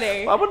so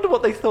funny. I wonder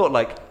what they thought.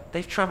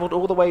 They've travelled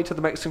all the way to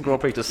the Mexican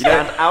Grand Prix to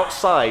stand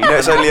outside.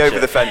 It's only over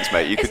the fence,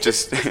 mate. You could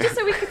just... It's just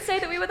so we could say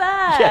that we were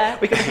there. Yeah,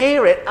 we could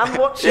hear it and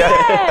watch it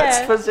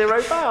for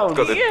 £0.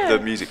 Got the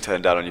music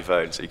turned down on your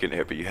phone so you couldn't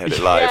hear it, but you heard it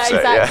live.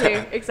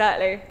 Yeah,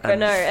 exactly. But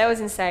no, that was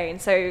insane.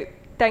 So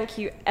thank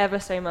you ever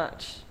so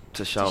much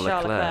to Charles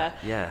Leclerc.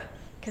 Yeah.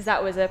 Because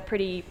that was a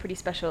pretty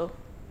special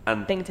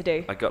thing to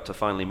do. I got to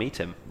finally meet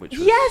him, which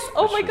was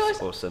my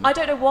gosh, awesome. I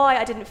don't know why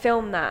I didn't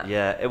film that.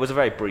 Yeah, it was a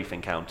very brief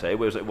encounter. It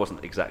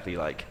wasn't exactly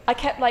like. I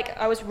kept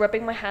I was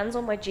rubbing my hands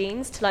on my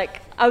jeans to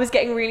I was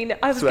getting really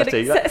I was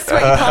sweaty, getting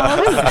sweaty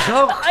palms.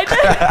 I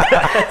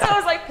know. So I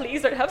was like,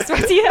 please don't have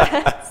sweaty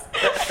hands.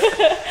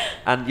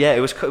 And yeah,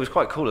 it was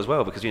quite cool as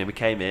well because we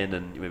came in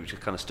and we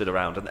just kind of stood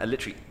around and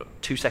literally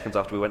 2 seconds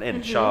after we went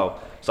in, Charles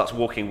starts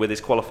walking with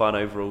his qualifying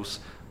overalls.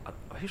 I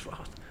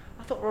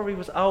thought Rory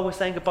was, we're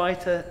saying goodbye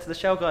to the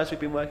Shell guys we've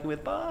been working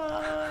with.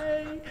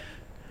 Bye.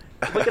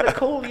 We're going to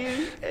call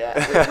you.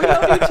 Yeah, we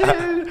love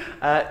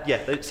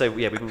you too. So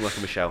we've been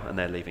working with Shell and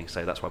they're leaving,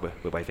 so that's why we're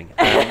waving.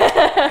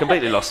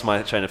 Completely lost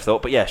my train of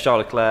thought, but yeah,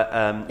 Charles Leclerc.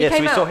 So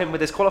we saw him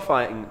with his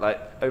qualifying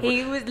over.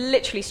 He was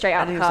literally straight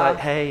out of the car. And he was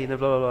like, hey, blah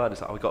blah blah. And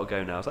it's like, we've got to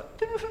go now. I was like.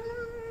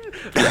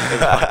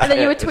 And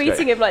then you were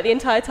tweeting him the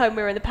entire time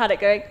we were in the paddock,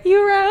 going,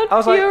 "You around? I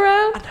was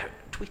around?" I know,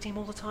 tweeting him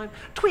all the time.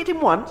 Tweeted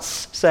him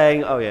once,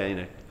 saying, "Oh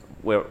yeah,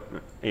 are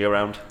you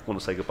around? Want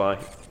to say goodbye?"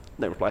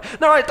 No reply.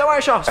 No, don't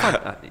worry, Charles. Fine.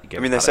 I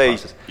mean, they say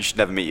you should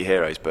never meet your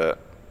heroes,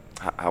 but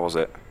how was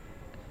it?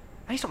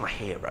 He's not my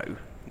hero. Wow.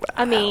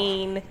 I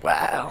mean,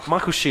 wow.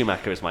 Michael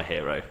Schumacher is my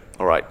hero.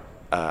 All right,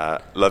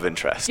 love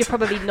interest. You're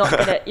probably not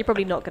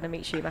gonna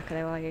meet Schumacher,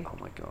 though, are you? Oh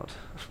my god.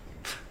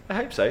 I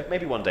hope so.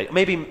 Maybe one day.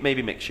 Maybe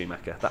Mick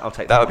Schumacher. I'll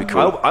take that. That would be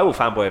cool. I will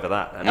fanboy over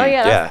that.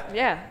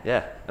 Yeah.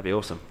 That'd be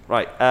awesome.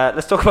 Right.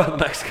 Let's talk about the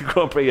Mexican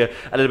Grand Prix a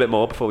little bit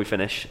more before we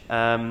finish. So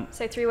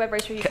 3-word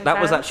race review from that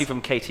fans. was actually from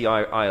Katie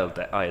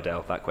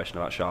Iredale, that question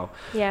about Charles.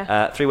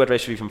 Yeah. 3-word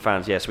race review from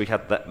fans. Yes, we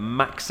had the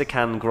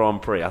Mexican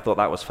Grand Prix. I thought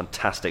that was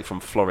fantastic from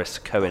Floris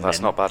Cohen.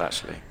 That's not bad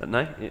actually.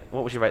 No.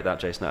 What would you rate that,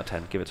 Jason? Out of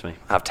 10? Give it to me.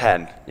 Out of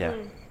 10. Yeah.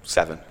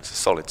 7. It's a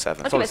solid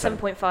 7. I'll give it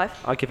 7.5.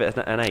 I'll give it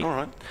an 8. All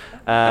right.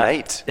 An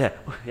 8? Yeah.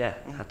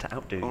 Had to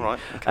outdo you. All right.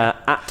 Okay.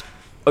 At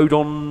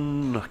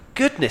Odon...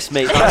 Goodness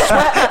me.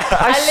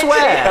 I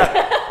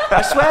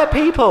swear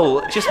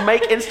people just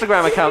make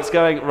Instagram accounts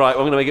going, right,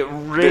 I'm going to make it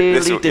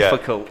really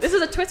difficult. This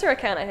is a Twitter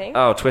account, I think.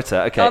 Oh,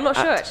 Twitter, okay. Oh, I'm not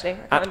sure, actually.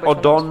 At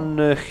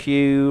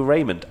O'Donoghue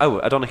Raymond. Oh,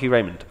 O'Donoghue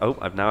Raymond. Oh,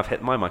 I've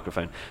hit my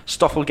microphone.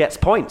 Stoffel gets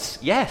points.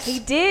 Yes. He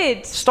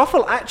did.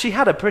 Stoffel actually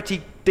had a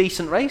pretty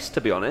decent race,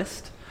 to be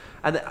honest.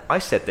 And I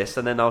said this,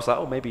 and then I was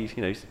like, maybe,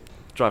 he's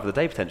driver of the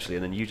day potentially.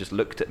 And then you just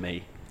looked at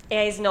me.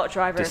 Yeah, he's not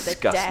driver of the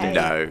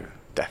day.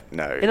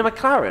 No. In a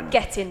McLaren?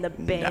 Get in the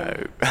bin.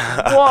 No.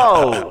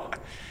 Whoa.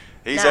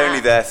 He's only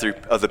there through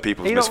other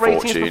people's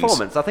misfortunes. He's not rating his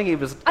performance. I think he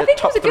was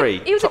top 3.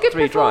 He was a good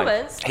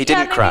performance. He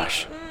didn't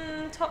crash.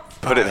 Top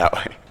 5. Put it that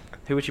way.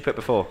 Who would you put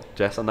before,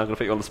 Jess? I'm now going to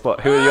put you on the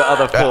spot. Who are your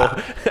other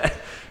 4?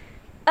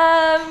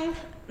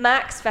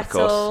 Max,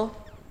 Vettel.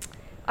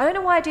 I don't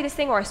know why I do this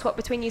thing where I swap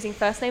between using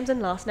first names and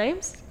last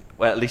names.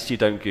 Well, at least you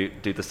don't do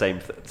the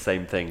same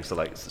thing. So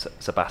like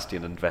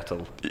Sebastian and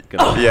Vettel. For the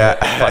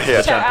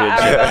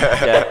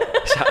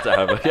championship. Shout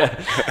out to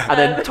yeah. And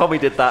then Tommy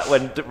did that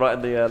right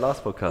in the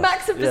last podcast.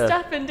 Max and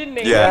Verstappen, didn't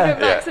he? Yeah.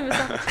 Max and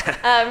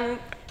Verstappen.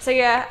 So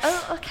yeah.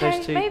 Oh,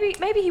 okay.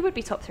 Maybe he would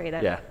be top 3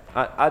 then. Yeah.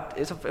 It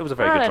was a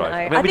very good drive.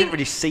 I mean, we didn't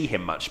really see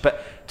him much,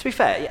 but to be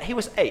fair, he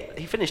was 8th.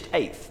 He finished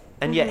 8th,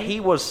 and yet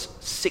he was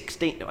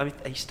 16th. I mean,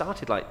 he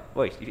started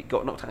he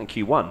got knocked out in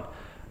Q1,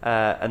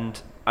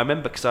 and. I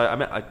remember because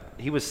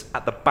he was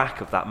at the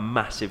back of that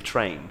massive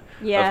train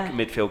of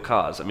midfield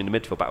cars. I mean, the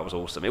midfield battle was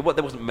awesome. There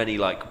wasn't many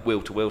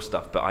wheel-to-wheel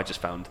stuff, but I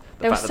just found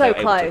the fact that they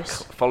were able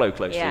to follow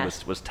closely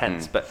was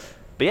tense. But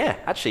yeah,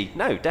 actually,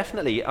 no,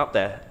 definitely up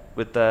there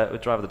with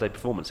driver of the day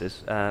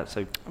performances.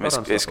 So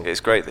it's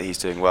great that he's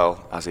doing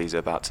well as he's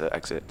about to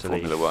exit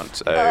Formula 1.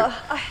 So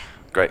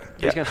great.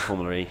 He's going to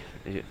Formula E.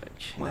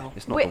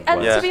 It's not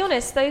to be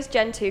honest, those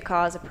Gen 2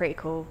 cars are pretty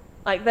cool.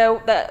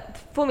 The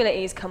Formula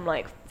E's come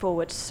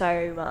forward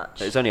so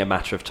much. It's only a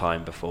matter of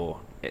time before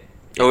it.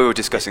 We were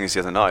discussing this the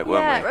other night,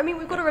 weren't we? Yeah, I mean,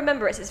 we've got to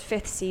remember it's his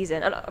 5th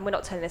season, and we're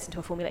not turning this into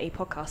a Formula E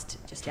podcast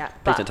just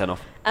yet. Please don't turn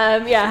off.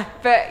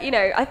 But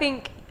I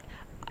think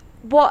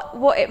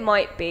what it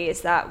might be is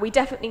that we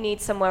definitely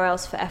need somewhere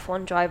else for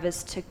F1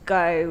 drivers to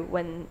go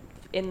when,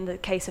 in the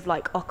case of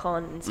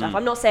Ocon and stuff.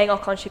 I'm not saying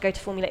Ocon should go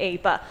to Formula E,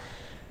 but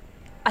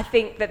I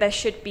think that there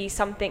should be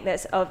something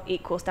that's of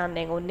equal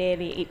standing or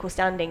nearly equal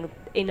standing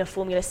in a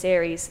Formula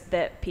Series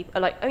that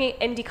people are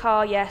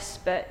IndyCar, yes,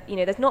 but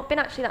there's not been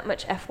actually that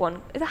much F1.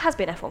 There has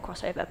been F1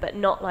 crossover, but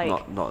not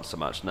not so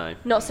much. No,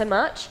 not so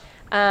much.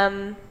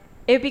 It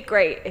would be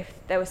great if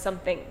there was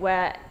something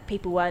where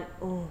people weren't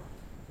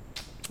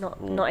not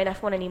in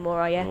F1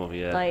 anymore, are you? Oh,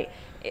 yeah.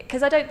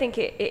 Because I don't think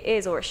it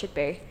is or it should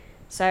be.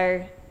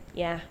 So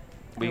yeah.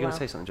 Were you going to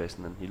say something,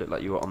 Jason, then? You look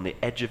like you were on the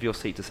edge of your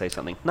seat to say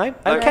something. No?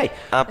 Okay.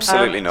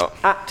 Absolutely not.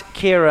 At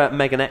Kira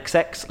Megan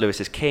XX, Lewis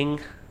is king.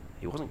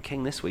 He wasn't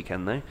king this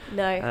weekend, though.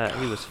 No.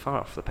 He was far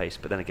off the pace,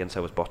 but then again,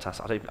 so was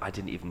Bottas. I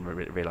didn't even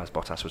realise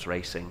Bottas was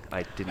racing.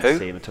 I didn't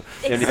see him until...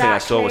 The only thing I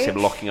saw was him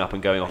locking up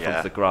and going off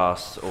onto the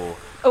grass,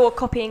 or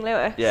copying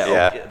Lewis.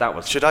 Yeah. That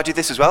was... Should I do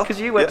this as well? Because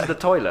you went to the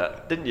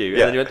toilet, didn't you? Yeah.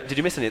 And then you went, did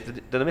you miss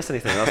anything? Did I miss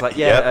anything? And I was like,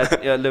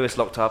 Lewis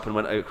locked up and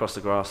went across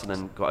the grass and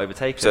then got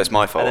overtaken. So it's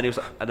my fault.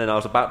 And then I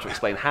was about to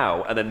explain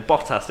how, and then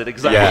Bottas did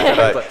exactly.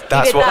 Yeah,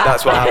 that's what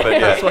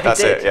happened. Yeah, that's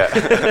it.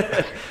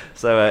 Yeah.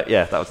 So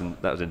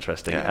that was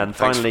interesting. Yeah. And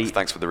finally,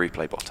 thanks for the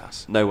replay,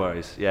 Bottas. No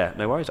worries. Yeah,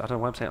 no worries. I don't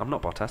know why I'm saying I'm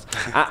not Bottas.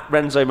 At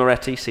Renzo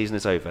Moretti, season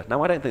is over.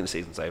 No, I don't think the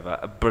season's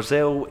over.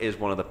 Brazil is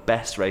one of the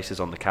best races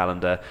on the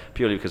calendar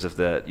purely because of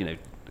the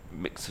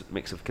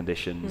mix of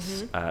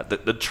conditions.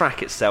 The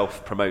track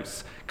itself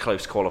promotes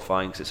close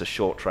qualifying because it's a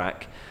short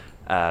track.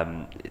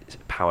 It's a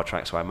power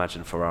track, so I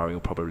imagine Ferrari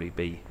will probably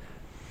be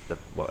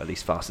at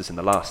least fastest in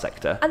the last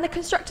sector. And the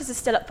constructors are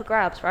still up for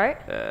grabs, right?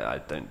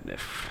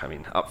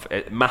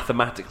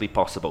 Mathematically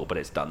possible, but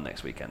it's done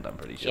next weekend, I'm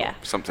pretty sure. Yeah.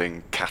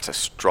 Something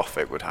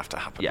catastrophic would have to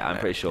happen. Yeah, I'm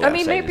pretty sure. I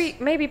mean,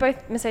 maybe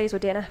both Mercedes or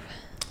DNF.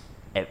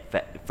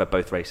 For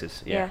both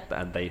races, yeah.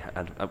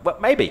 And well,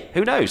 maybe.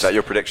 Who knows? Is that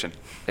your prediction?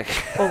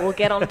 Well, we'll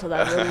get onto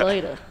that a little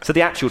later. So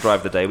the actual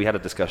driver of the day, we had a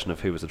discussion of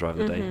who was the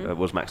driver of the day.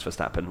 Was Max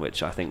Verstappen,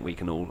 which I think we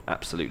can all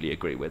absolutely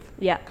agree with.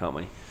 Yeah. Can't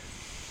we?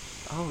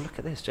 Oh, look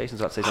at this. Jason's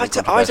about to say I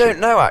something I don't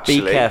know,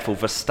 actually. Be careful.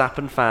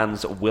 Verstappen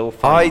fans will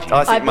find you.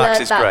 I think Max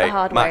is great.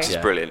 Max is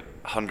brilliant.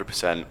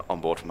 100%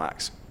 on board for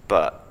Max.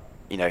 But,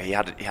 he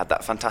had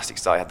that fantastic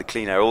start. He had the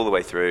clean air all the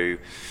way through.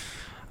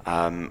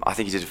 I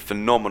think he did a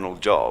phenomenal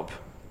job,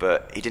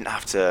 but he didn't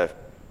have to,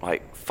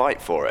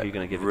 fight for it. Are you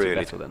going to give it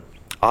to Vettel then?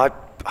 I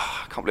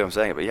can't believe I'm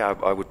saying it, but yeah,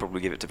 I would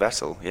probably give it to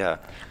Vettel, yeah.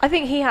 I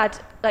think he had,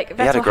 Vettel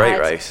he had a great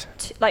race.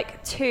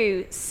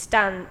 Two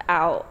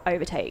stand-out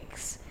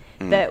overtakes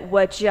that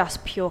were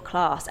just pure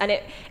class. And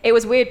it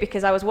was weird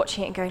because I was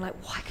watching it and going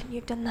why couldn't you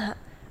have done that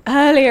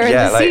earlier in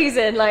the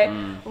season?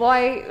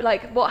 Why,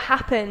 what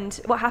happened?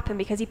 What happened?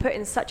 Because he put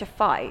in such a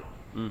fight.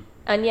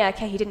 And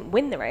he didn't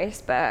win the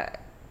race,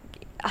 but...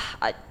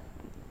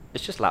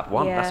 it's just lap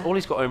one. Yeah. That's all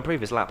he's got to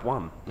improve is lap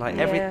one. I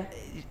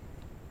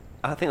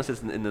think I said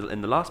in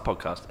the last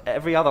podcast.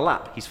 Every other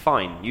lap, he's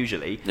fine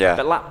usually. Yeah.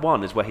 But lap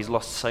one is where he's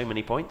lost so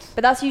many points.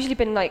 But that's usually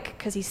been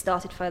because he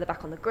started further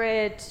back on the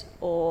grid,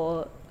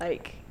 or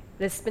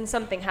there's been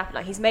something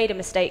happen. He's made a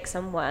mistake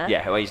somewhere.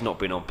 Yeah, well, he's not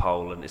been on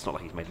pole, and it's not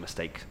like he's made a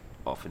mistake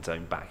off his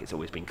own back. It's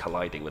always been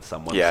colliding with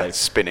someone. Yeah,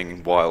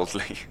 spinning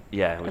wildly.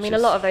 Yeah. A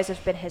lot of those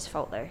have been his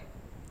fault, though,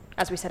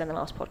 as we said in the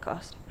last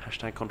podcast.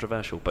 #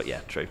 controversial, but yeah,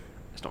 true.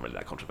 It's not really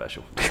that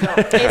controversial.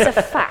 It's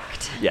a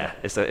fact. Yeah,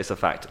 it's a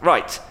fact.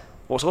 Right.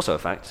 What's also a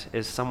fact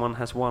is someone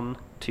has won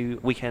 2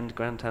 weekend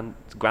Grandstand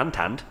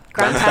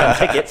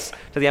tickets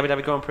to the Abu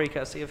Dhabi Grand Prix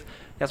courtesy of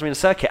Yas Marina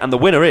Circuit, and the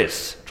winner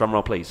is,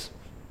 drumroll please,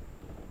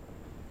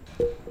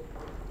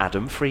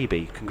 Adam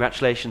Freebie.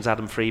 Congratulations,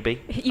 Adam Freebie.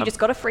 You just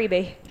got a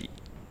freebie.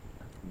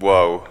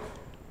 Whoa.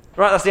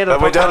 Right, that's the end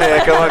of the podcast. We're done here,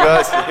 come on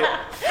guys.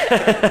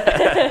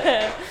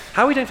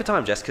 How are we doing for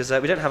time, Jess? Because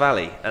we don't have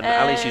Ali, and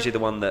Ali's usually the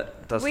one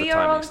that does the timing stuff.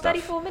 We are on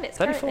 34 minutes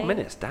 34 currently.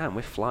 minutes, damn,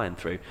 we're flying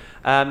through.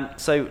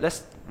 So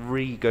let's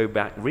go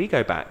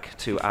back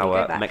to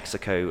our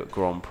Mexico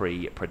Grand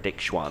Prix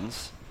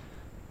predictions.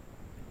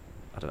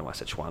 I don't know why I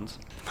said schwans.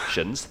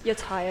 You're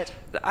tired.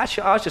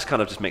 Actually, I was just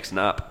kind of mixing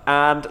it up.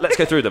 And let's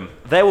go through them.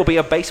 There will be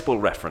a baseball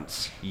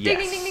reference. Yes.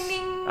 Ding, ding, ding,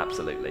 ding.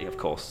 Absolutely, of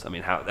course. I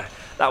mean,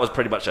 that was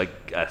pretty much a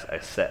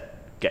set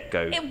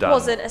get-go It done.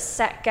 wasn't a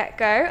set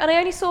get-go, and I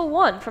only saw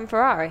one from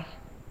Ferrari.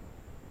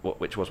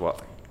 Which was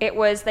what? It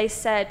was, they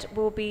said,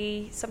 will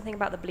be something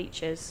about the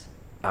bleachers.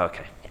 Oh,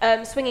 okay.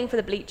 Swinging for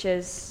the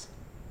bleachers.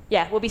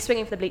 Yeah, we'll be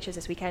swinging for the bleachers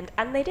this weekend,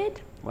 and they did.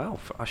 Well,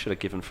 I should have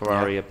given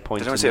Ferrari a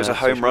point. Did anyone say it was a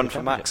home run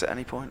for Max at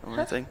any point or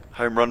anything?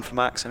 Home run for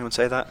Max? Anyone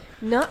say that?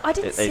 No, I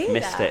didn't see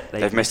that.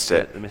 They've missed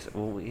it.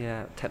 Well,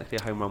 yeah, technically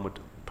a home run would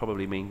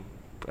probably mean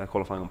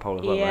qualifying on pole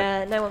as well, yeah,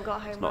 right? No one got a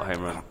home it's run. Not a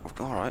home run.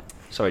 All right.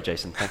 Sorry,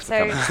 Jason. Thanks for so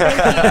coming.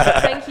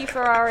 thank you,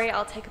 Ferrari.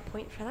 I'll take a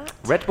point for that.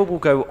 Red Bull will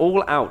go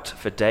all out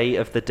for Day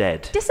of the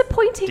Dead.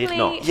 Disappointingly, Did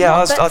not. Yeah,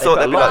 I thought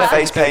they'd be like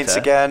face paints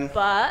again.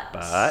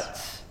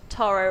 But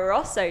Toro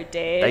Rosso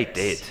did. They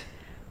did.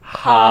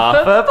 Half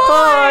a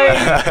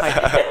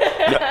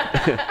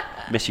point.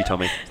 Miss you,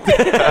 Tommy.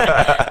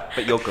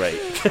 But you're great.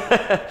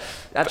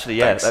 Actually,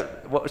 yeah.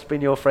 What's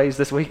been your phrase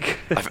this week?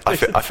 I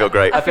feel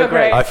great. I feel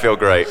great. I feel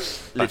great.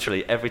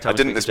 Literally every time I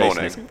didn't this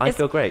morning. I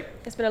feel great.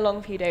 It's been a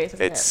long few days,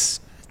 hasn't it?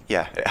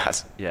 Yeah, it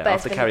has. Yeah, but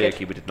after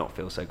karaoke, we did not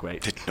feel so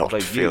great. Did not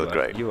feel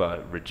great. You are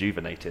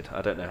rejuvenated.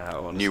 I don't know how.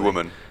 Honestly. New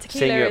woman. Tequila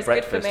seeing you at is good for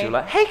breakfast, me. you were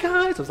like, "Hey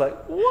guys!" I was like,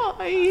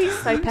 "Why?"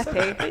 So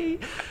peppy.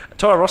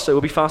 Toro Rosso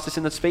will be fastest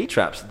in the speed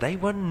traps. They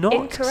were not.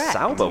 Incorrect.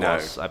 Sauber No.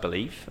 was, I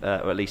believe,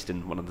 or at least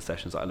in one of the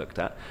sessions that I looked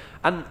at.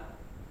 And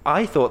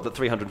I thought that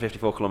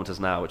 354 kilometres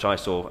an hour, which I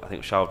saw, I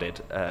think Charles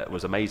did,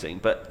 was amazing.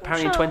 But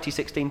apparently in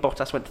 2016,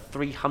 Bottas went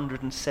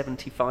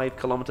 375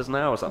 kilometres an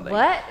hour or something.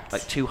 What?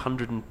 Like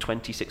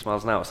 226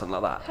 miles an hour, something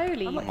like that.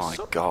 Holy Oh my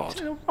God.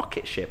 It's a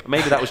rocket ship.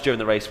 Maybe that was during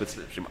the race with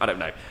Slipstream. I don't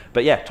know.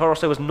 But yeah, Toro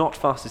Rosso was not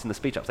fastest in the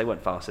speed traps. They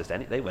weren't fastest.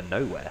 They were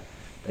nowhere.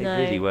 They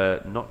really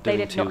were not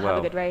doing too well. They did not have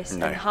a good race.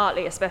 No. And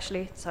Hartley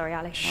especially. Sorry,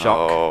 Ali.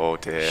 Shock. Oh,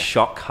 dear.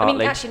 Shock, I Hartley.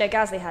 mean, actually, no,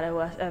 Gasly had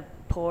a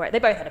poor race. They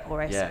both had a poor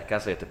race. Yeah,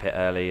 Gasly had to pit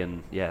early,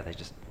 and yeah, they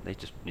just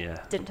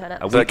didn't turn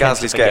up. A But weekend to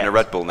Gasly's getting a forget.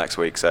 Red Bull next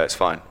week, so it's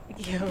fine.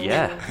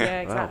 Yeah,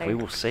 exactly. Well, we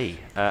will see.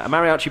 A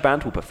mariachi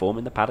band will perform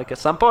in the paddock at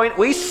some point.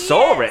 We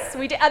saw Yes, it,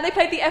 we did, and they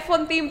played the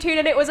F1 theme tune,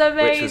 and it was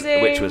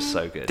amazing. which was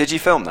so good. Did you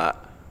film that?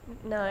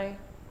 No,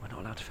 We're not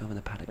allowed to film in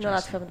the paddock. we're not allowed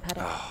to Jason. film in the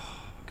paddock.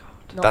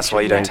 God. Not That's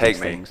why you don't sure. take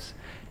me. Things.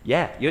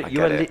 Yeah, you get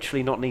are it.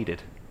 literally not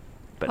needed.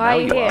 But Why now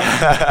are you you here?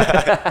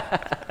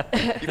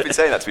 are. You've been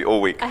saying that to me all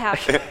week. I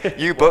have.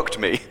 You booked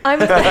me.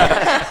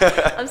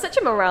 I'm such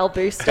a morale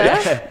booster.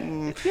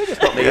 You're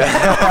just not needed.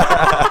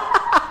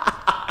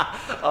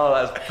 Oh,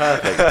 that's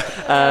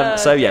perfect.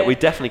 So yeah, we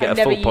definitely get I'm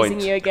a full never point.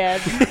 using you again.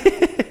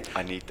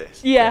 I need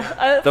this.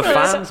 Yeah. The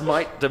fans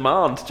might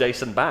demand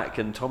Jason back,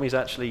 and Tommy's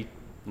actually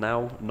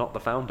now not the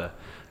founder.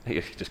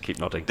 You just keep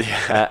nodding.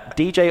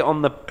 DJ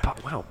on the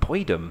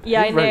podium.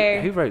 Yeah, who I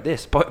know. Who wrote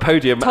this?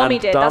 Podium Tommy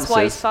and did. dancers That's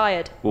why he's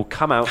fired. will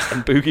come out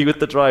and boogie with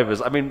the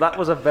drivers. I mean, that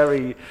was a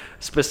very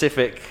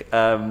specific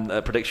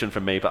prediction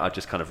from me, but I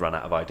just kind of run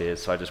out of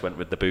ideas, so I just went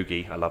with the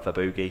boogie. I love the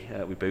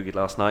boogie. We boogied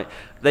last night.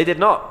 They did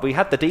not. We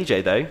had the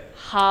DJ though.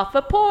 Half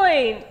a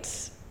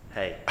point.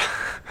 Hey,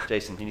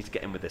 Jason, you need to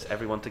get in with this.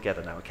 Everyone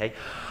together now, okay?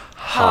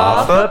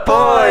 Half a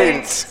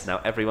point.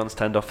 Now everyone's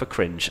turned off for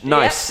cringe.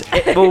 Nice.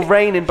 It will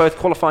rain in both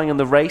qualifying and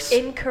the race.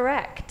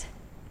 Incorrect.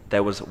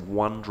 There was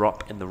one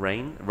drop in the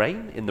rain.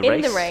 Rain? In the In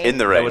race? the rain. In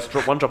the There rain. was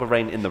one drop of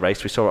rain in the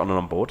race. We saw it on and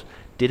on board.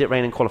 Did it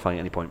rain in qualifying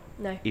at any point?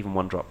 No. Even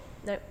one drop?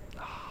 No.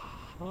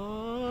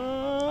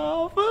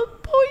 Half a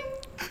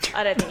point.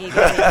 I don't think you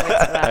get any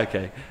points for that.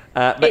 Okay.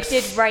 It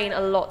did rain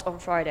a lot on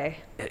Friday.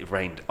 It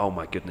rained. Oh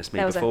my goodness me!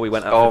 There was Before a- we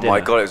went out Oh for dinner,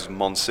 my God, it was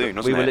monsoon,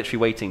 wasn't we it? were literally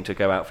waiting to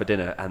go out for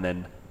dinner, and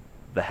then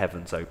the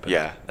heavens opened.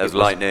 Yeah, there was It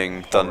lightning,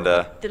 horrible.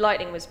 thunder. The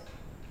lightning was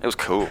It was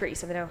cool. pretty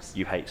something else.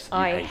 You hate.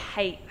 I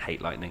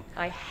hate lightning.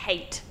 I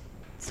hate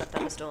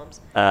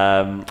thunderstorms.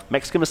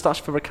 Mexican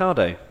moustache for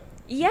Ricardo.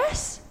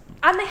 Yes,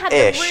 and they had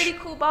Ish. a really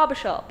cool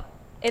barbershop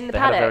in the They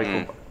had a paddock.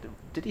 very cool.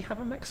 Did he have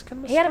a Mexican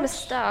moustache? He had a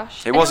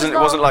moustache. It and wasn't. It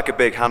long. wasn't like a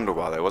big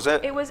handlebar, though, was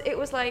it? It was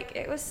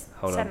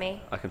Hold semi. on.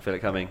 I can feel it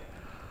coming.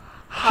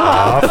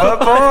 Half a No,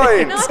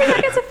 I point. think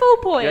that gets a full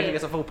point. Yeah, I think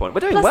it's a full point. We're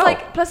doing Plus,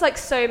 well. like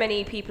so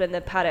many people in the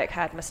paddock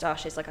had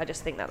moustaches. Like, I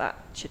just think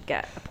that should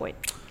get a point.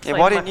 It's Yeah, not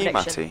why even my didn't you,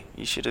 prediction. Matty?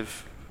 You should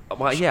have.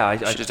 Well, yeah, I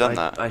Should have done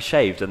that. I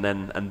shaved and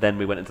then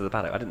we went into the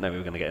paddock. I didn't know we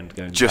were going to go into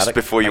the Just paddock.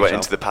 before you went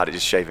Thanks, into the paddock,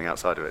 just shaving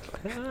outside of it.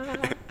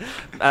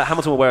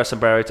 Hamilton will wear a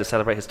sombrero to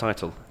celebrate his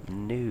title.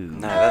 No.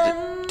 No,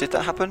 that did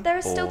that happen? There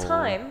is still Or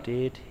time.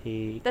 Did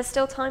he? There's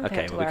still time for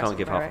Okay, him to well, we wear a can't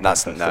give sombrero. half.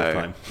 That's Still no.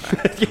 time.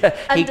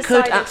 Yeah, he could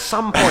Undecided. at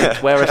some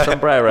point wear a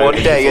sombrero. One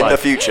day in the Like-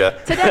 future,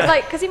 Today,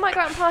 like, because he might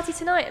go out and party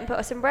tonight and put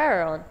a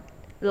sombrero on,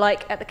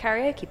 like at the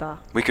karaoke bar.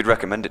 we could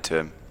recommend it to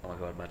him. Oh my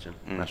god,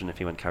 imagine if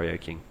he went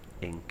karaokeing.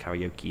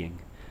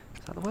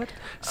 Is that the word?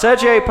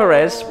 Sergio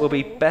Perez will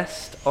be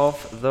best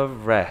of the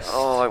rest.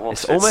 Oh, I want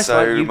It's it almost so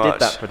like you much.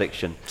 did that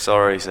prediction.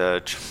 Sorry,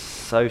 Serge.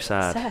 So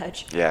sad.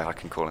 Serge. Yeah, I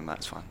can call him that.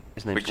 It's fine.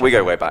 His name's We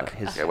go Checo. way back.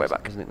 His, Go way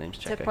back. His nickname's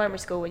To Checo. primary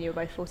school when you were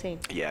both 14.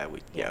 Yeah, we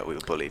were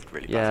bullied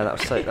really badly. Yeah,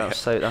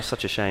 that was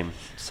such a shame.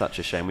 Such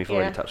a shame. We've Yeah.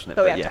 already touched on it,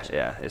 But we but have touched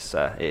yeah,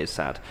 it is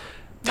sad.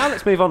 Now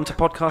let's move on to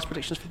podcast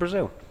predictions for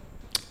Brazil.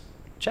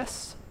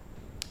 Chess.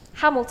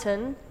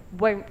 Hamilton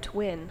won't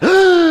win.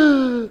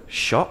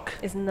 Shock.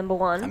 Is number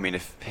one. I mean,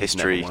 if He's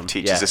history never won.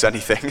 teaches Yeah. us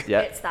anything. Yeah.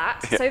 It's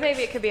that. So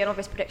maybe it could be an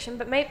obvious prediction,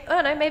 but maybe I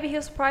don't know. Maybe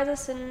he'll surprise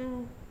us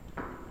and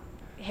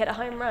hit a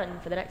home run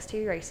for the next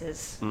two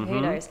races. Who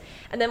Mhm. knows?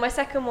 And then my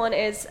second one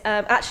is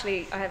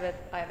actually I have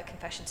a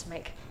confession to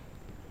make.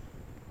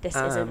 This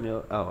isn't.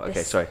 okay,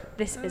 this, sorry.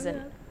 This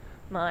isn't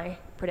my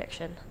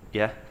prediction.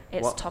 Yeah.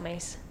 It's What?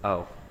 Tommy's.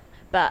 Oh.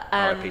 But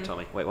R.I.P.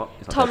 Tommy. Wait, what?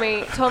 He's not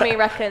dead. Tommy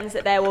reckons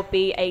that there will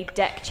be a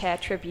deck chair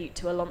tribute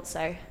to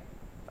Alonso.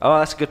 Oh,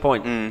 that's a good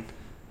point. Mm.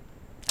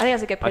 I think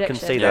that's a good I prediction.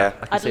 can see Yeah. that.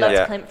 I can I'd see love that.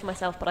 to claim it for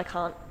myself, but I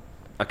can't.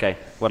 Okay,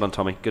 well done,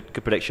 Tommy. Good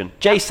prediction.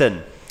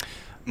 Jason.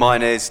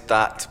 Mine is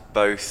that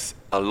both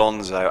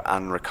Alonso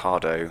and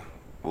Ricardo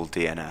will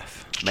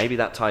DNF. Maybe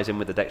that ties in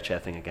with the deck chair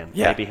thing again.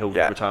 Yeah, Maybe he'll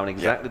yeah, retire in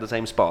exactly the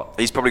same spot.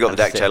 He's probably got the and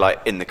deck sit. chair like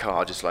in the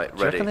car, just like Do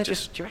you ready. reckon,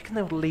 Just, do you reckon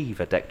they'll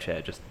leave a deck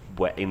chair just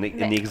wet in the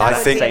That exact I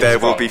would think be same there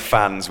will spot? be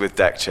fans with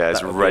deck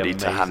chairs That would be ready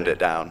to hand amazing. it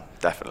down.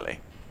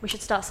 Definitely. We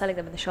should start selling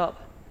them in the shop.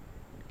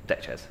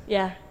 Deck chairs.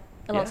 Yeah,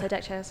 Alonso Yeah.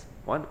 deck chairs.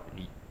 Why not?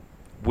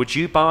 Would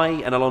you buy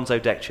an Alonso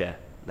deck chair?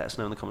 Let us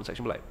know in the comment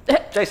section below.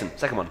 Jason,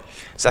 second one.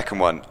 Second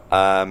one.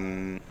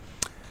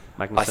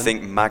 Magnussen? I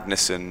think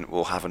Magnussen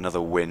will have another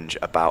whinge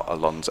about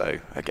Alonso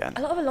again.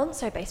 A lot of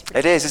Alonso-based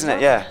It is, isn't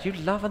it? Yeah. You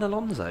love an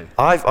Alonso.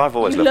 I've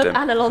always You loved love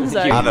him. an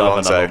Alonso. You And love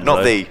Alonso. an Alonso.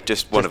 Not the,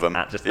 just one of them.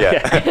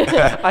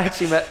 Yeah. I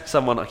actually met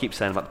someone, I keep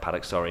saying about the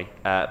paddock, sorry,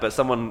 but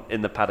someone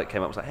in the paddock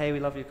came up and was like, hey, we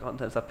love your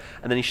content and stuff.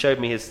 And then he showed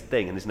me his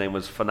thing, and his name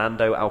was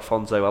Fernando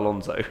Alfonso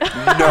Alonso.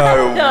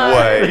 No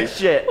way.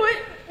 Shit.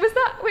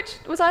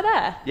 Was I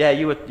there? Yeah,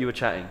 you were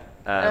chatting.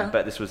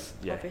 But this was,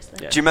 Obviously.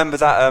 Yeah. Do you remember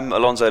that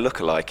Alonso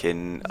lookalike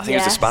in, I think it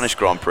was the Yes. Spanish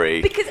Grand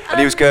Prix? Because, and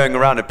he was going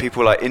around and people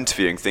were like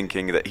interviewing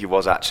thinking that he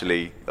was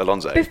actually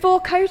Alonso. Before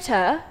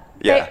COTA,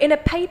 Yeah. in a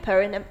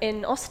paper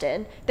in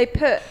Austin, they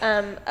put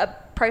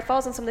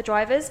profiles on some of the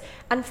drivers,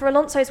 and for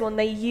Alonso's one,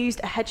 they used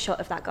a headshot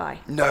of that guy.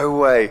 No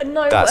way.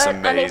 No, That's and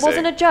amazing. it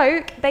wasn't a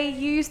joke. They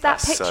used that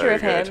That's picture so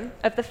of good. him,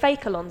 of the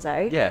fake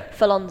Alonso, Yeah.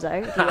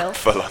 Falonzo, if you will.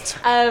 For Alonso.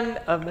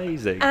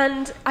 Amazing.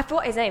 And I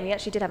forgot his name. He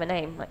actually did have a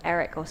name, like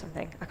Eric or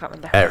something. I can't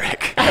remember.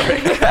 Eric.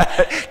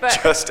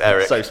 Just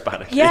Eric. So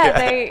Spanish.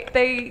 Yeah,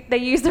 they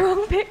used the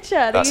wrong picture.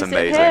 They That's used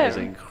amazing. It That of is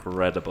him.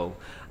 incredible.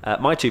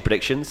 My two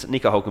predictions,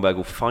 Nico Hulkenberg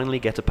will finally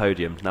get a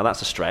podium. Now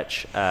that's a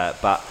stretch,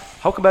 but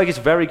Hulkenberg is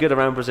very good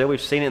around Brazil.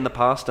 We've seen it in the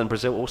past, and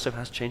Brazil also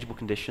has changeable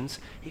conditions.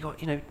 He got,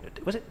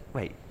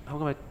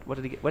 Hulkenberg, where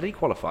did he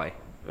qualify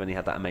when he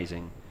had that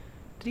amazing,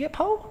 did he get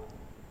pole?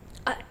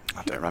 I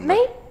don't remember.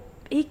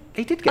 Maybe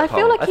He did get I pole.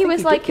 feel like I he think was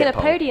did like in get a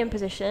pole. podium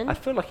position. I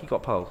feel like he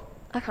got pole.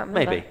 I can't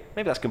remember.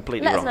 Maybe that's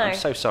completely Let us wrong. know. I'm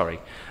so sorry.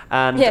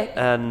 And Yeah,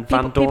 and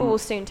Van people Dorn. will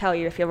soon tell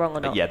you if you're wrong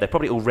or not. Yeah, they're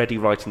probably already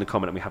writing the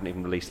comment, and we haven't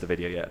even released the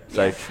video yet.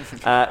 So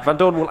Van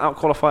Dorn will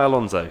out-qualify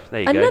Alonso. There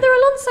you go. Another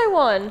Alonso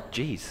one.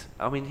 Jeez,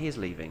 I mean, he is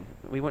leaving.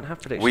 We won't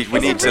have predictions. We It's a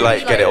need to really,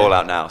 get it all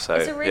out now. So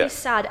It's a really yeah.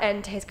 sad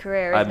end to his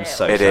career, I'm isn't it?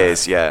 so It sad.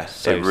 is, yeah.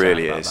 So It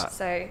really sad about is. that.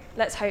 So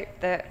let's hope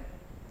that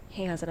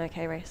he has an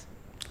okay race.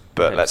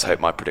 But let's hope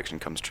my prediction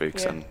comes true.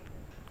 'Cause Yeah. then,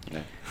 you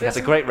know. He has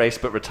a great race,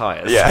 but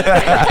retires. Yeah.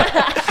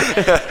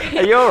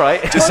 Are you all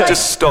right?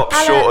 just stop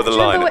short of the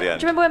line at the end.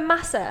 Do you remember when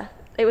Massa?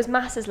 It was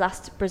Massa's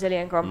last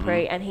Brazilian Grand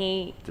Prix, and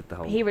he Did the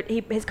whole-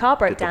 his car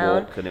broke did the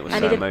down, walk, and it was he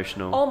so did-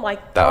 emotional. Oh my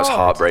god, That was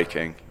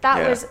heartbreaking. That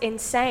Yeah. was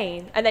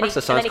insane. And then Massa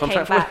he signs came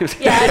contract back. for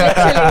Williams.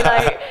 Yeah,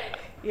 literally,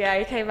 yeah,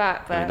 he came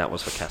back. But I mean, that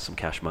was for some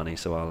cash money,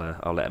 so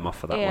I'll let him off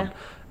for that Yeah.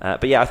 one.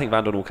 But yeah, I think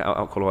Van Dorn will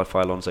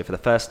out-qualify Alonso for the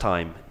first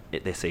time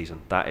this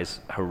season. That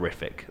is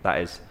horrific. That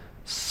is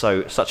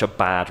such a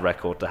bad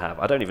record to have.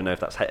 I don't even know if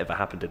that's ever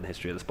happened in the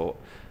history of the sport.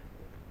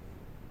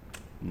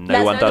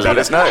 No one does Let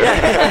us know.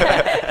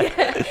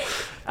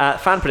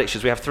 Fan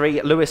predictions. We have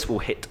 3. Lewis will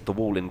hit the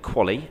wall in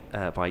quali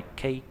by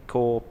K.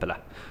 Corpella.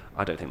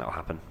 I don't think that will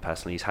happen,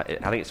 personally. I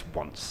think it's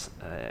once.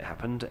 It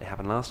happened. It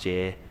happened last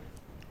year.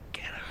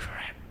 Get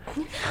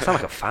over it. I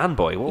sound like a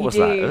fanboy. What You was do,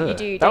 that? you Ugh.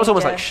 do, That was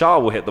almost danger. like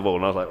Charles will hit the wall,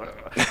 and I was like,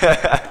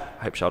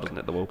 I hope Charles doesn't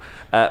hit the wall.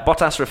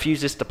 Bottas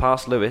refuses to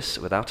pass Lewis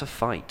without a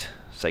fight.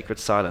 Sacred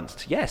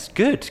silence. Yes,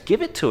 good.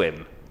 Give it to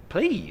him,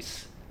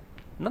 please.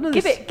 None of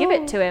Give this.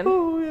 it to him.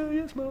 Oh, yeah,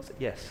 yes, Marcy.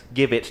 Yes,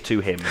 give it to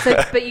him.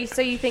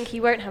 So you think he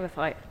won't have a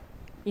fight?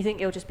 You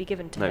think it'll just be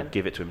given to No, him?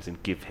 give it to him as in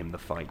give him the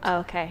fight. Oh,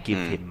 okay. Give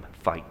him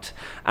fight.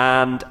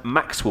 And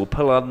Max will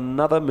pull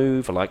another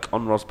move like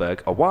on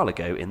Rosberg a while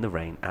ago in the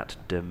rain at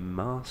De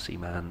Marcy,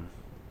 man.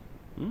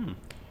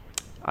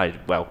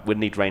 We'd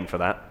need rain for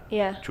that.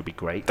 Yeah. Which would be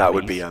great. That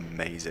would please. be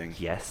amazing.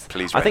 Yes.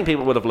 Please. I think rain.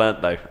 people would have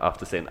learnt though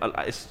after seeing.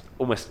 It's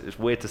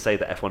weird to say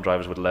that F1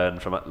 drivers would learn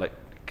from it, like,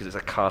 because it's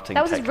a karting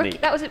That was his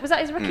technique. rookie. Was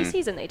that his rookie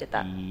season that he did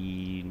that?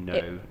 No,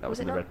 that was was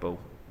in it the not? Red Bull.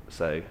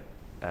 So,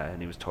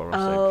 and he was Toro.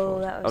 Oh, so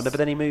that was- no, but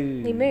then he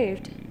moved. He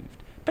moved.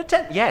 But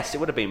yes, it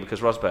would have been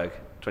because Rosberg,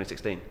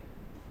 2016,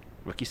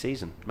 rookie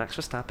season. Max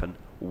Verstappen,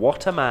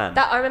 what a man!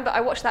 That I remember. I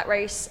watched that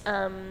race.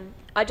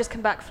 I just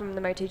come back from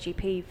the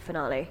MotoGP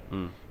finale,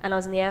 and I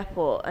was in the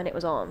airport, and it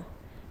was on,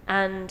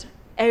 and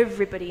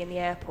everybody in the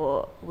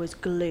airport was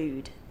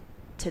glued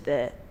to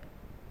the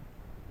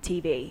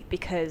TV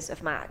because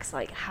of Max,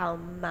 like how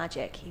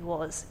magic he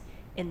was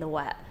in the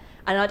wet.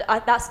 And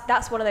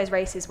that's one of those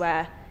races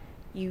where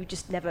you'll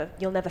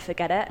never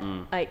forget it.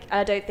 Like,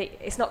 I don't think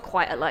it's not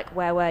quite at like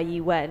where were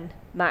you when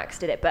Max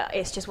did it, but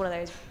it's just one of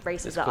those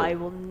races It's that cool. I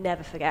will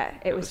never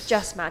forget. It was was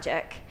just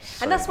magic.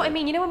 so And that's what I good.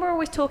 mean. You know, when we're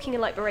always talking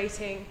and like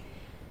berating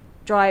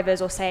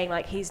drivers or saying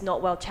like he's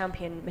not world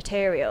champion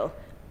material,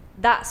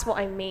 that's what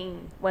I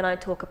mean when I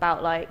talk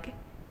about like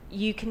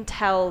you can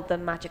tell the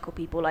magical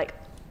people. Like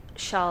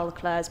Charles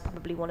Leclerc is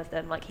probably one of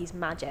them. Like, he's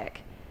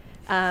magic.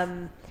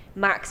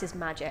 Max is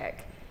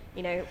magic.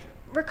 You know,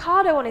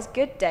 Ricciardo on his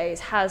good days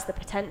has the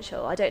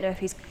potential. I don't know if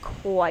he's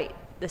quite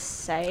the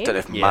same. I don't know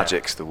if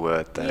magic's the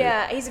word though.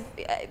 Yeah,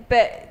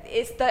 but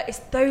it's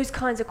those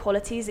kinds of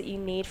qualities that you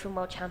need from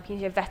world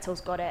champions. You know,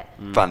 Vettel's got it.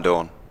 Van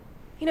Dorn.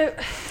 You know,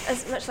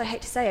 as much as I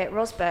hate to say it,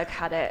 Rosberg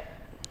had it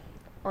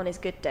on his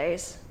good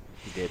days.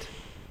 He did.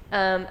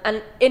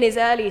 And in his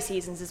earlier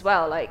seasons as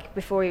well, like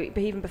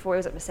even before he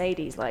was at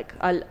Mercedes, like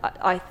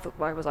I thought,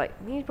 I was like,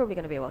 he's probably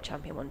going to be a world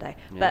champion one day.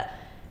 Yeah.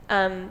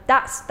 But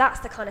that's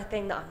the kind of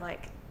thing that I'm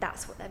like,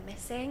 that's what they're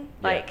missing.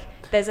 Yeah. Like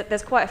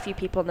there's quite a few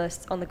people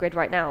on the grid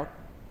right now,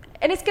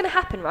 and it's going to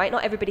happen, right?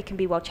 Not everybody can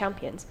be world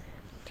champions,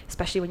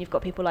 especially when you've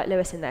got people like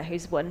Lewis in there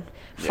who's won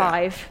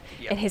 5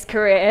 in his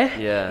career.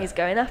 Yeah. He's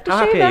going after How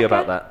Schumacher. happy are you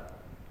about that,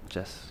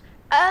 Jess?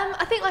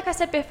 I think, like I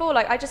said before,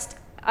 like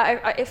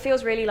it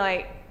feels really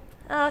like,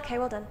 oh, okay,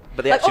 well done.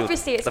 But the like, actual,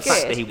 obviously it's the good.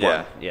 fact that he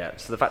won,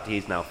 so the fact that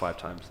he's now 5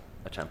 times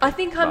a champion I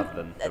think rather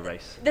than the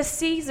race. The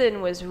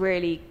season was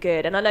really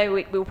good, and I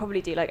know we'll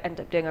probably end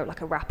up doing a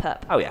wrap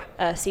up. Oh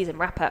yeah. Season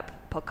wrap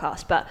up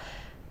podcast, but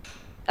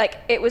like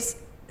it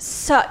was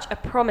such a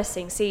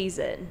promising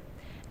season,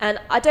 and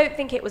I don't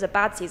think it was a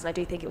bad season. I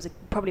do think it was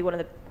probably one of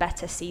the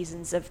better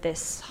seasons of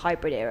this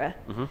hybrid era.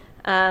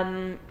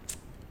 Mm-hmm.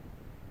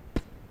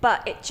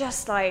 But it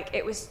just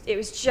it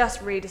was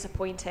just really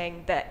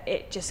disappointing that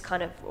it just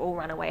kind of all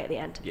ran away at the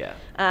end. Yeah.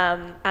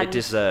 And it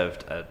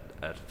deserved a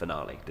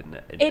finale, didn't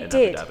it? It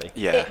did. Abu Dhabi.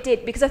 Yeah. It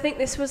did, because I think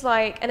this was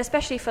and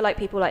especially for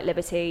people like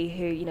Liberty,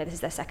 who this is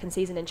their second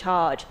season in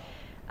charge,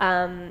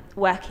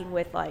 working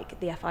with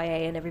the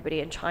FIA and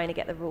everybody and trying to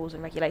get the rules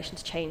and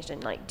regulations changed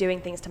and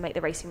doing things to make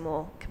the racing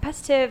more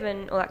competitive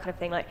and all that kind of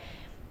thing.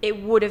 It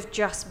would have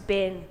just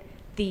been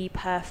the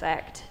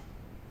perfect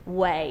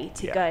way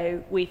to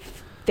go.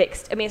 We've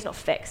fixed. I mean, it's not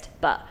fixed,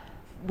 but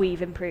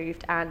we've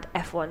improved, and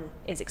F1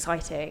 is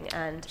exciting.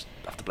 And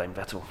I have to blame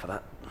Vettel for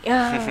that.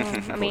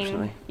 I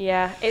mean,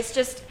 yeah, it's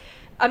just.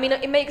 I mean,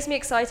 it makes me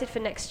excited for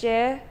next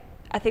year.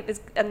 I think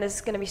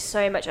there's going to be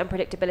so much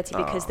unpredictability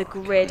because the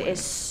grid is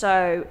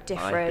so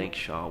different. I think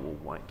Charles will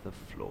wipe the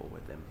floor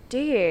with him. Do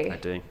you? I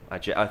do. I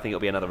think it'll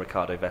be another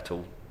Ricardo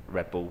Vettel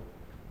Red Bull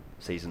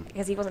season.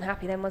 Because he wasn't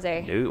happy then, was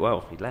he? No,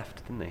 well, he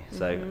left, didn't he?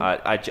 So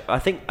I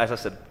think, as I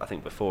said, I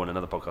think before in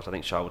another podcast, I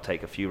think Charles will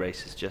take a few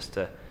races just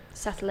to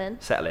settle in.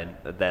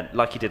 Then,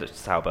 like he did at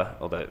Sauber,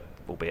 although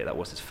albeit that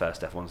was his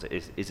first F1.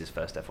 It is his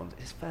first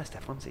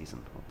F1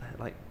 season.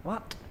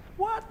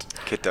 What?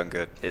 Kid done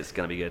good. It's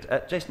going to be good.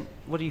 Jason,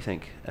 what do you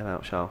think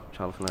about Charles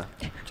Leclerc?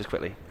 Just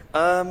quickly.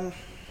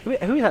 Who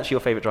is actually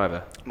your favourite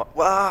driver?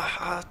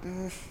 I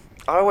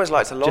always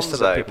liked Alonso,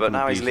 so but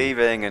now he's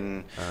leaving,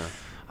 and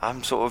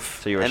I'm sort of.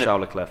 So you're a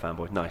Charles Leclerc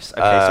fanboy. Nice.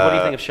 Okay. So what do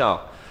you think of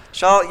Charles?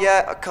 Charles,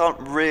 I can't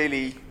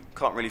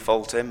really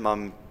fault him.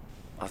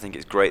 I think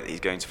it's great that he's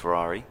going to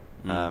Ferrari.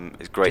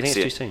 It's great. Do you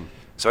think it's too soon?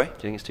 Sorry? Do you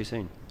think it's too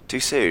soon? Too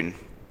soon?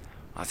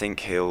 I think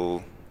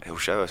he'll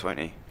show us, won't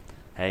he?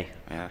 Hey.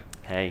 Yeah.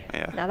 Hey.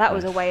 Yeah. Now that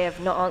was a way of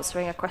not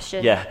answering a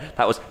question. Yeah,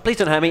 that was. Please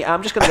don't hurt me.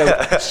 I'm just going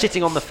to go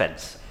sitting on the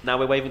fence. Now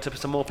we're waving to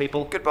some more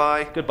people.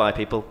 Goodbye. Goodbye,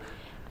 people.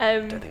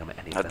 Don't think I met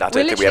any of them. I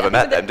don't think we ever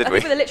met them, did we? I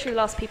think we're the literally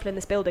last people in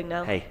this building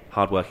now. Hey,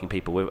 hard-working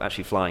people. We're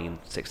actually flying in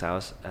 6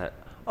 hours.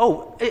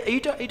 Are you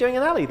doing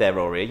an alley there,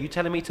 Rory? Are you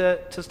telling me to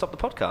stop the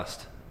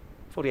podcast?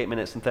 48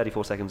 minutes and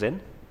 34 seconds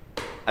in.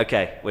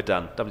 Okay, we're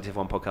done.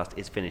 WTF1 podcast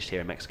is finished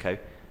here in Mexico.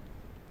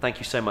 Thank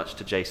you so much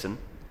to Jason.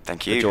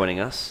 Thank you for joining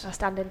us. I'll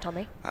stand in,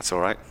 Tommy. That's all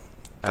right.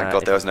 Thank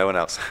God there was no one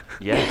else.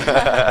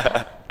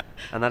 Yeah.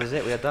 And that is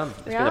it. We are done.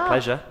 It's been a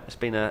pleasure. It's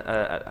been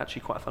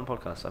actually quite a fun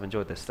podcast. I've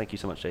enjoyed this. Thank you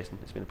so much, Jason.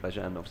 It's been a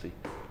pleasure. And obviously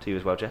to you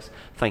as well, Jess.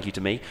 Thank you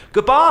to me.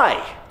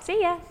 Goodbye.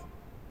 See ya.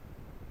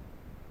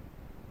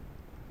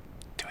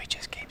 Do we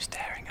just keep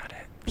staring at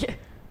it? Yeah.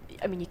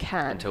 I mean, you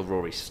can. Until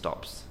Rory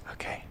stops.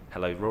 Okay.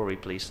 Hello, Rory,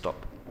 please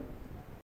stop.